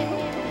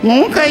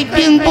我该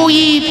并不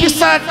以必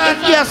杀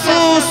也是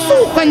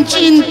数环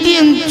境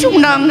定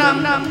众人。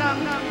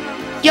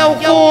要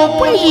何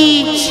本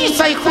意志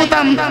在负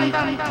担，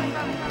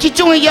这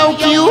种的要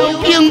求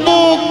并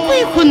无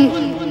规范，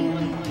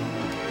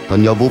但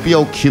也无必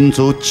要轻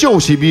做教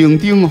师命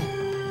令哦。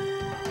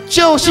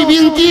教师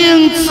命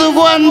令自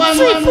愿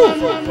最负，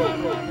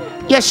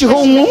也是和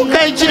我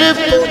该一个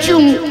补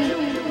充，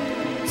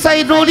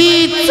在努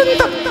力争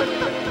夺，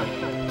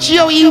只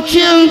要因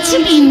听之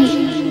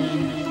命，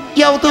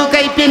要得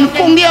改变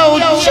封了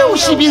教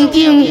师命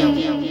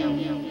令。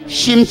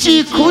甚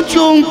至可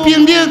将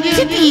兵力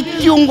撤离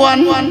中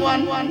原，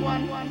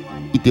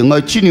一定要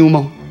这样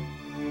吗？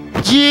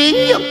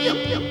这样，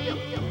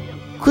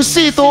可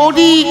是道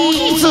理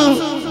记着，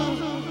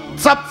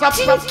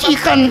集真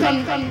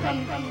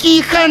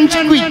期限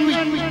之贵，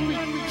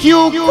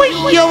有鬼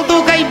要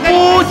到该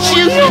报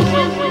警。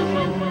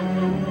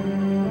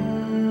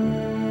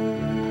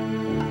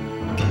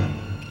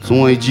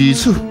怎会如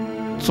此？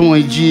怎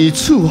会如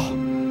此啊？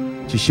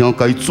这声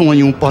该怎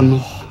样办啊？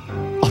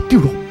啊对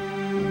了。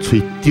找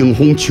定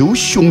风球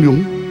商量，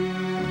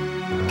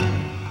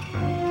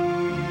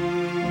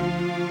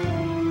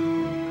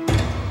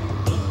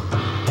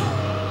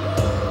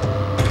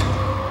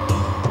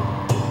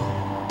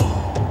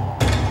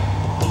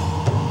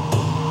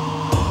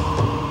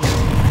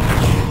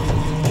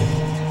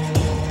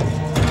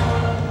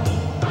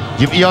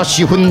入夜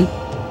时分，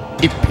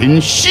一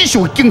片死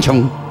寂的景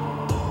象，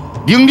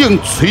冷冷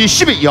吹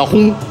湿的夜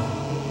风，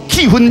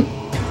气氛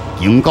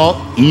更加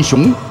阴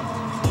伤。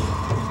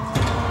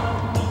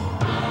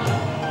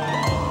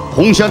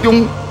风声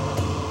中，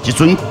一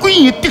阵诡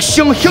异的笛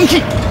声响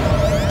起，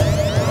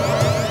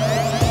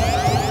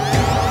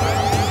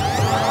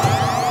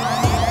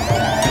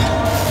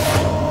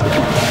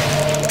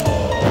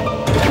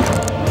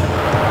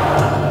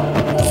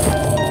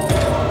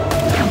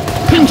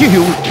片刻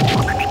后，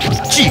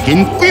只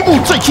见鬼舞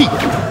再起，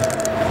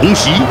同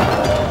时，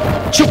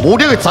出无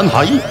力的残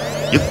骸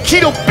亦起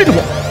了变化。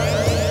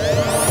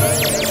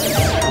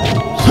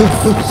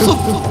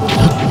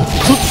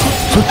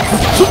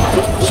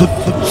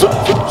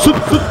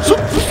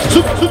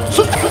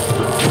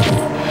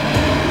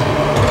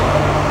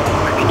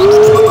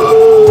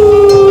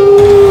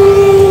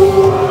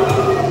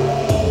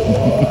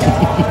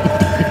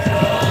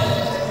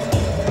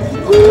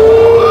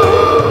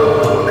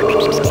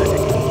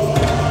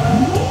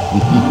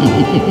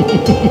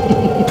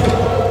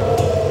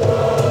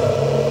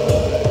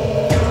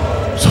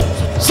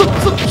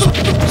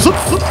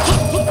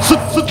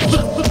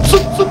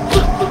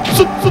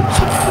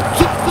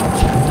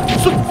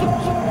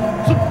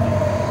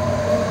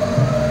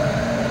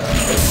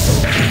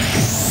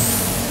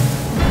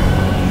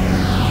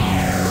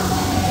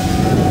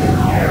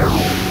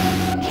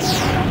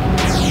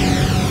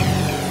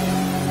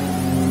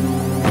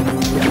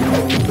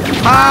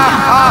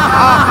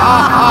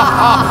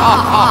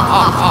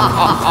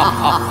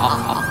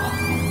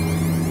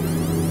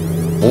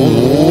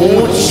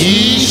我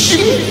其心，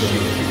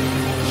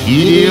一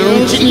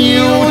定今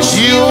有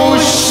就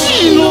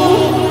是我。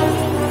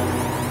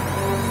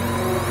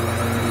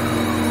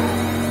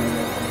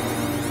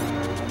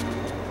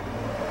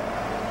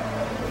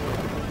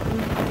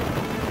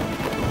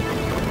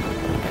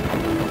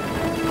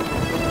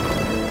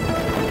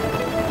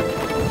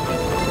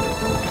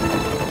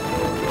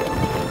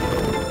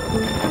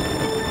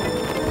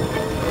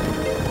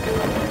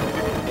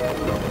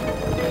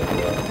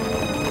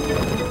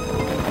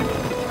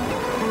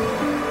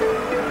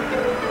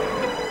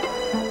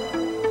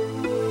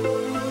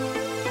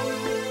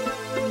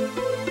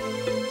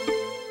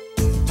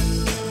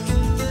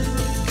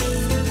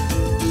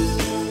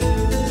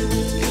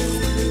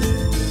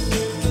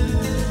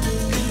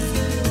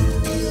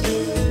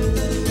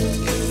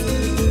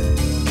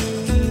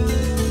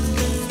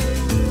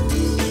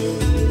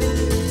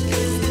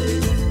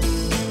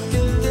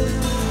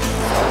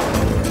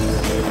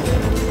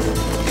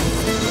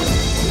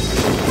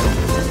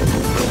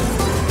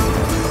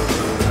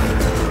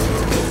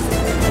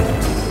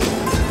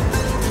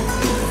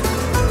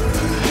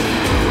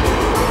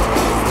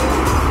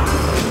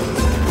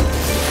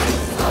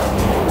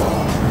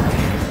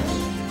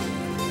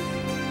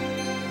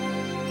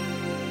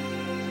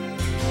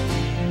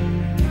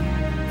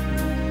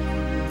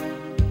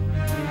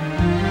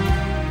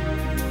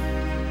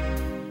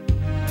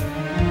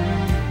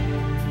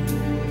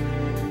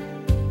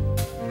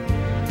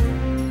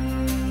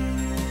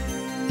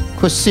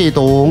佛世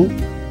道，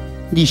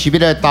你是要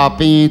来大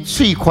病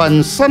摧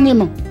宽山的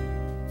吗？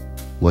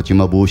我今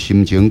嘛无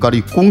心情甲你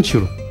讲笑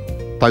了，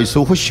大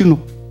事发生了。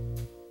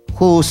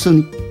好事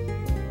呢？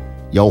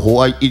要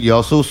何爱一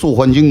夜所所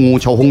反映吴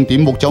朝皇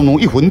顶目交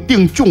弄一份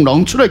定众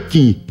人出来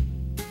见。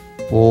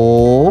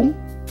哦，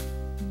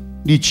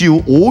你只有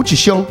我一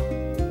声，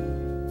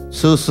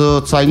此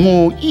事在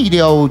我意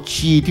料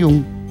之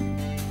中。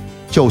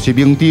就是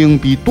明定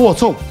被带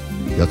走，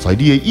也在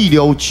你的意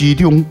料之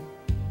中。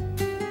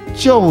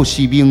就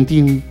是明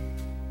定，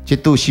这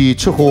都是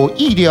出乎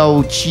意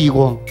料之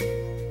外。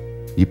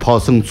你打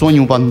算怎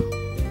样办？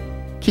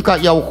去甲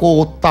妖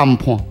狐谈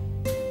判。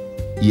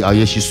伊爱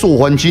的是素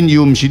还真，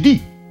又毋是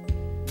你。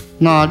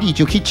那你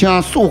就去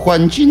请素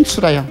还真出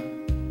来啊！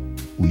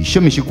为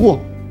什么是我？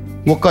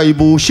我甲伊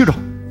无熟啊。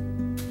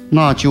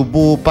那就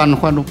无办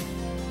法咯。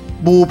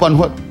无办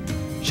法？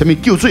什么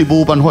叫做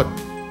无办法？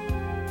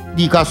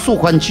你甲素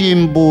还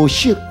真无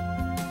熟，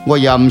我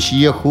也毋是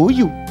个好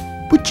友，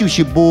不就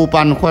是无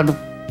办法咯？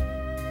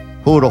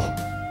好咯，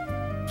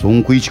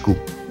总归一句，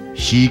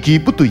时机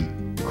不对，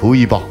可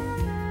以吧？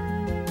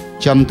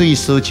针对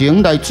事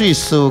情来做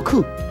思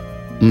考，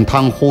唔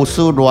通胡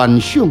思乱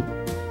想。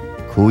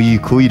可以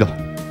啦，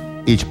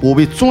下一步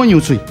要怎样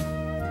做？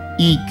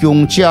以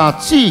强者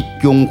制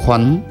强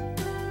权。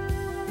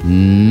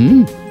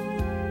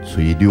找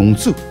良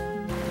子。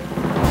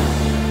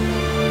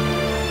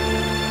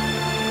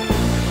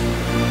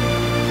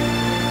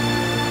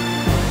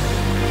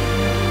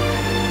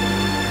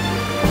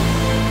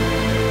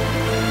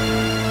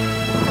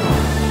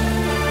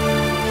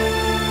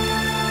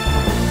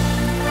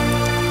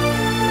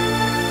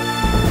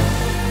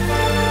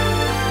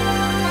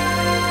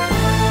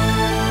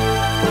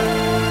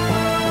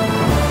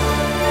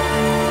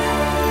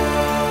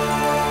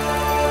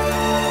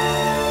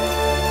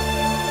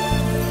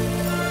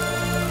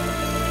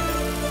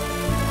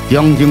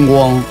江景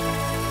外，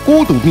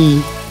古道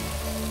边，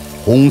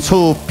红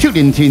草碧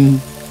连天，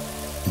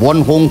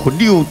晚风拂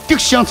柳笛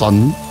声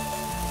残，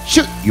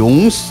夕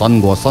阳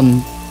山外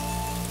山，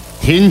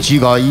天之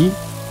涯，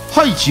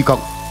海之角，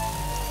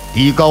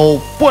地高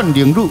半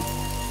零日，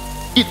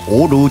一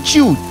壶老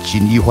酒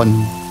尽一番，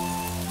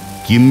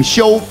今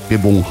宵别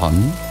梦寒。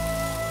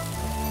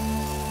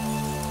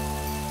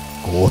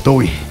古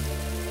道爷，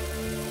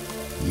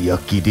你还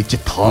记得这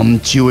潭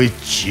州的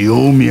酒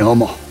名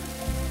吗？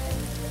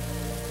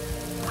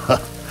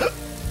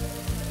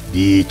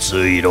你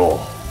醉了，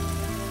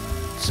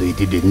醉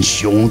得连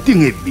上顶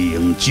的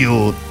名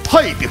酒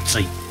太白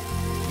醉，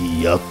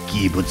你也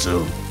记不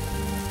住。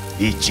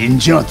你真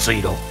正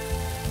醉了，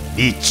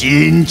你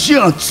真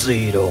正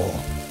醉了，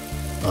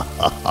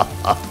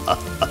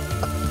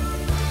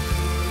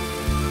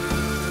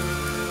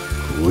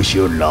可惜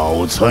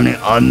老残的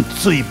俺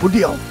醉不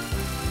了，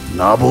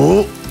那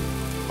无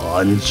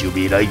俺就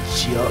要来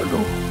吃了。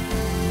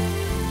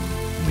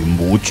你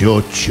无吃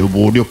就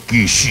无了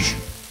继续。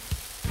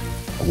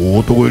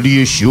古道的你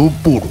的小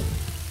部落，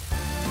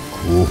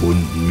可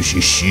恨不是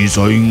死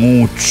在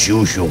我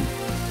手上。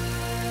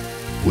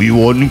委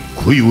员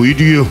愧为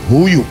你的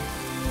好友，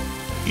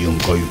应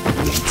该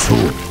付出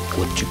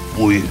我一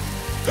杯，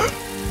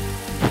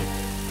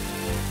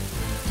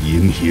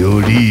应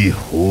晓你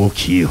好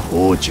气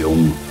好将。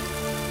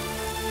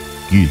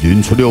既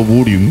然出了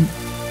武林，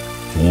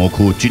怎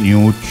可这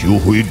样就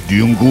回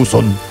灵谷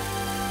山？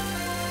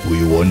委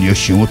员也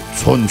想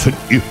传出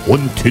一番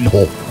天下。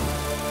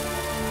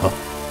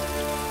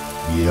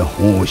也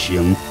互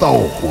相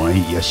斗还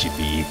也是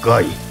未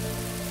改，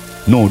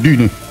那你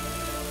呢？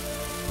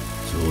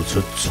做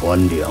出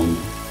传粮，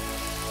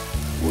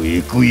违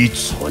规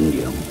传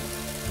粮，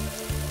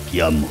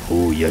减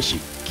负也是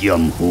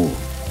减负。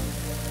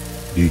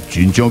你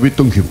真正要回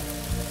去吗？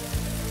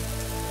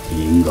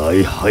天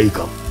涯海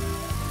角，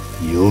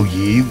友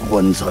谊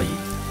远在，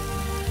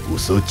有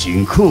所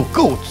真可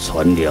够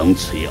传粮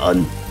找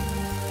安，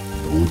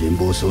当然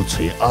无所找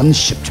安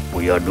食一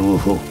杯啊如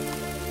何？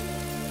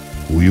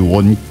委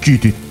员记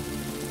得，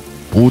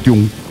保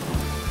重。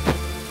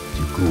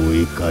这个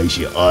月该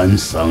是安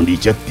送你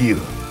才对，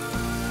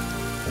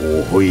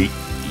误会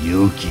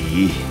有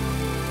期。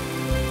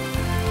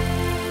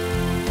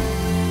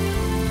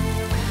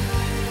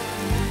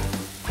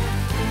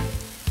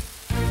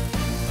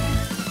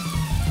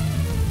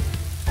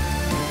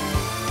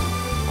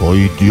该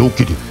了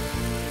解的，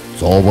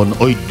早晚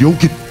爱了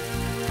解。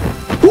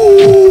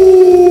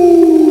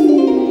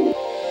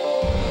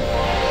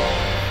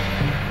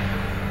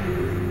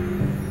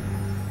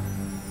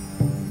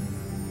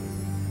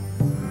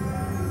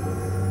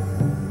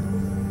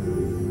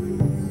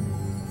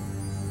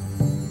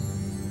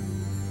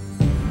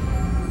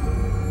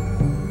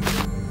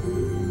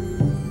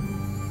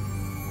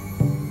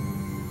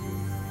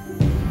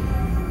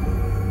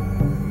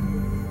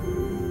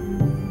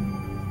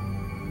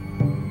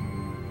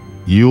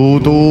有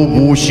道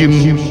无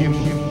心，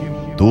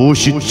都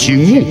是情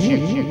物；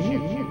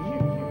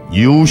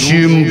有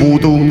心无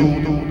道，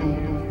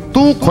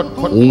都缺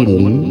往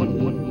往；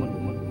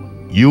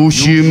有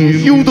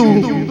心有道，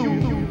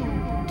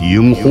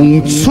定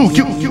风刺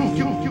激；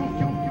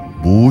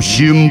无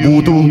心无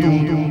德，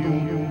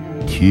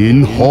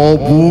天下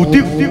无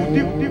敌。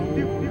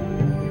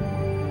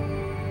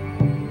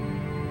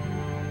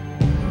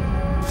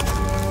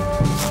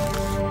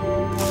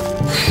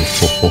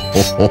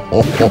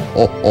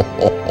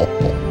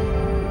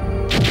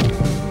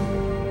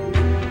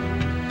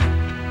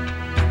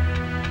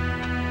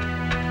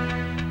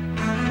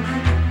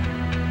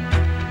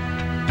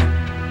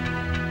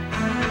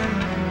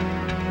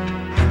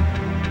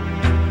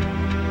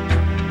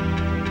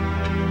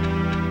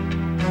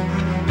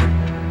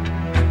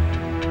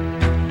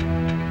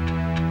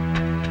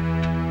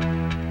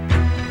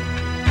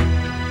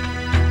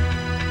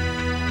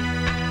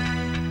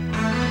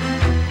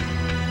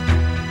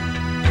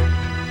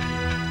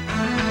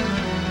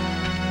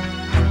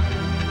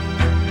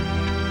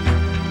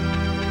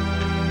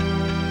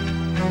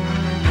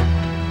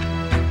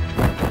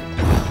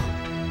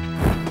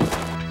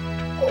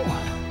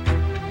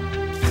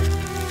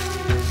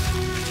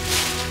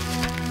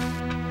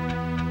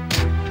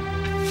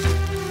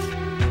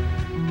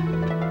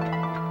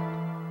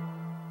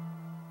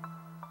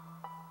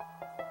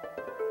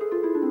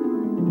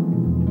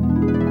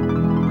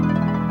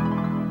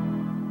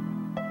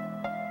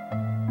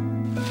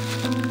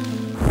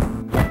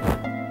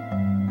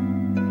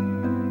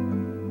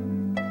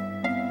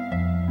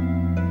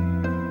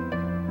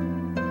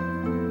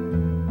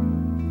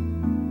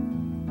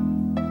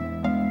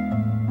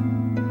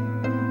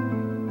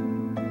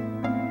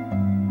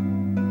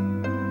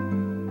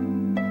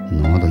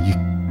拿到一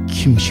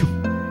轻伤。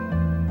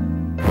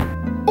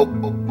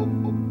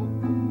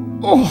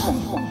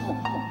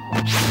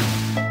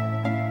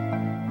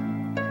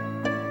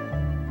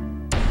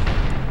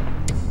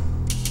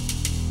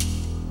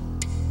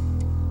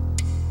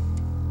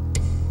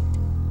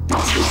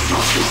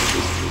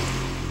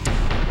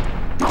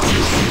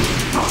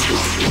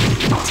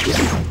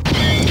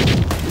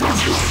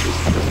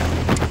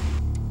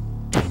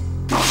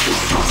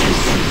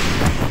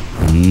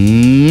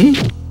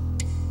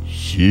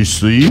是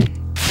谁？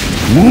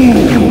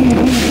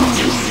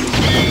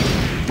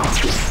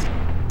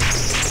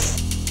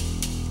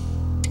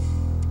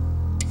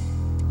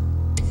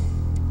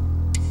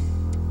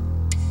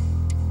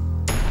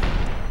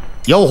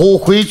妖火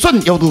回转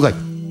妖都界，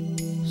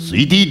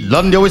随地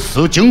燃料的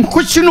射精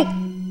发生了。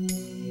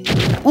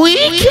围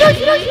起来！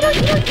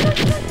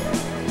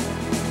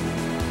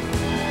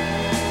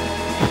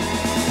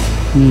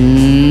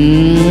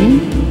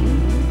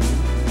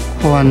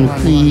还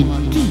回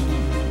地，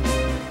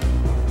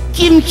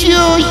今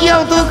朝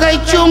妖都界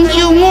将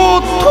由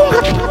我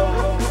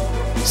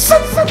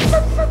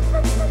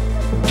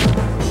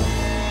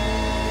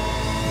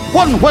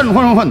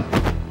统换！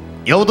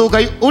妖都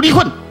界恶力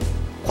换！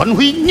还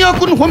回野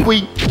军反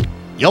背，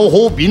妖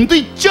火面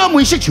对这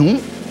枚石墙，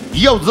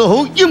要如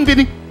何应变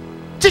呢？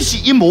这是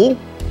阴谋，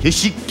还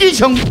是机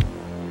枪？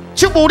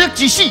这武力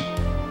之死，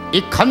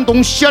会撼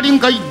动下令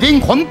界连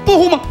环保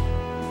护吗？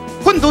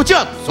奋斗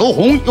者左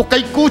方欲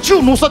界高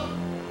手怒杀，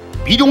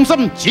比梁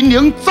山尽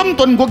量斩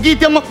断我疑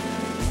点吗？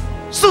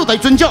四大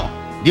尊者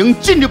能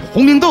进入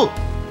红灵岛，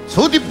取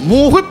得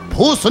魔法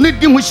破损的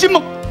灵魂心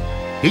吗？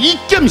可以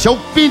减少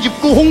变入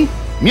高峰，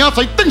命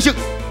在等息。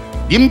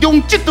林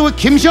中这道的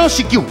琴声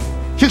是救，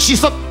却是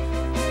杀。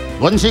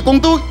乱世公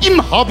道饮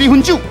下边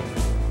分酒，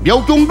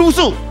苗疆女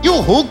子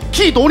有何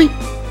企图呢？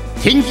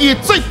天机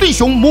再对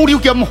上魔流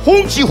剑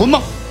风之魂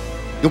吗？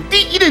欲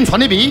抵一连串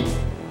的谜，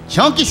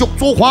请继续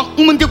作画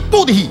我们的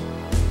布袋戏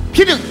《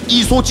霹靂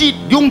异数之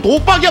龙图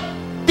霸业》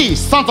第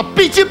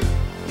38集，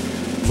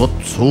绝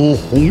处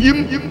红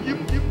音。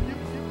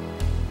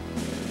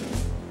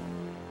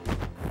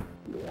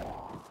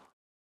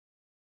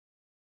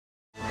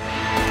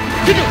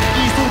霹靂异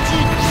数之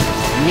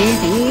龙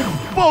图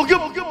霸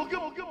业。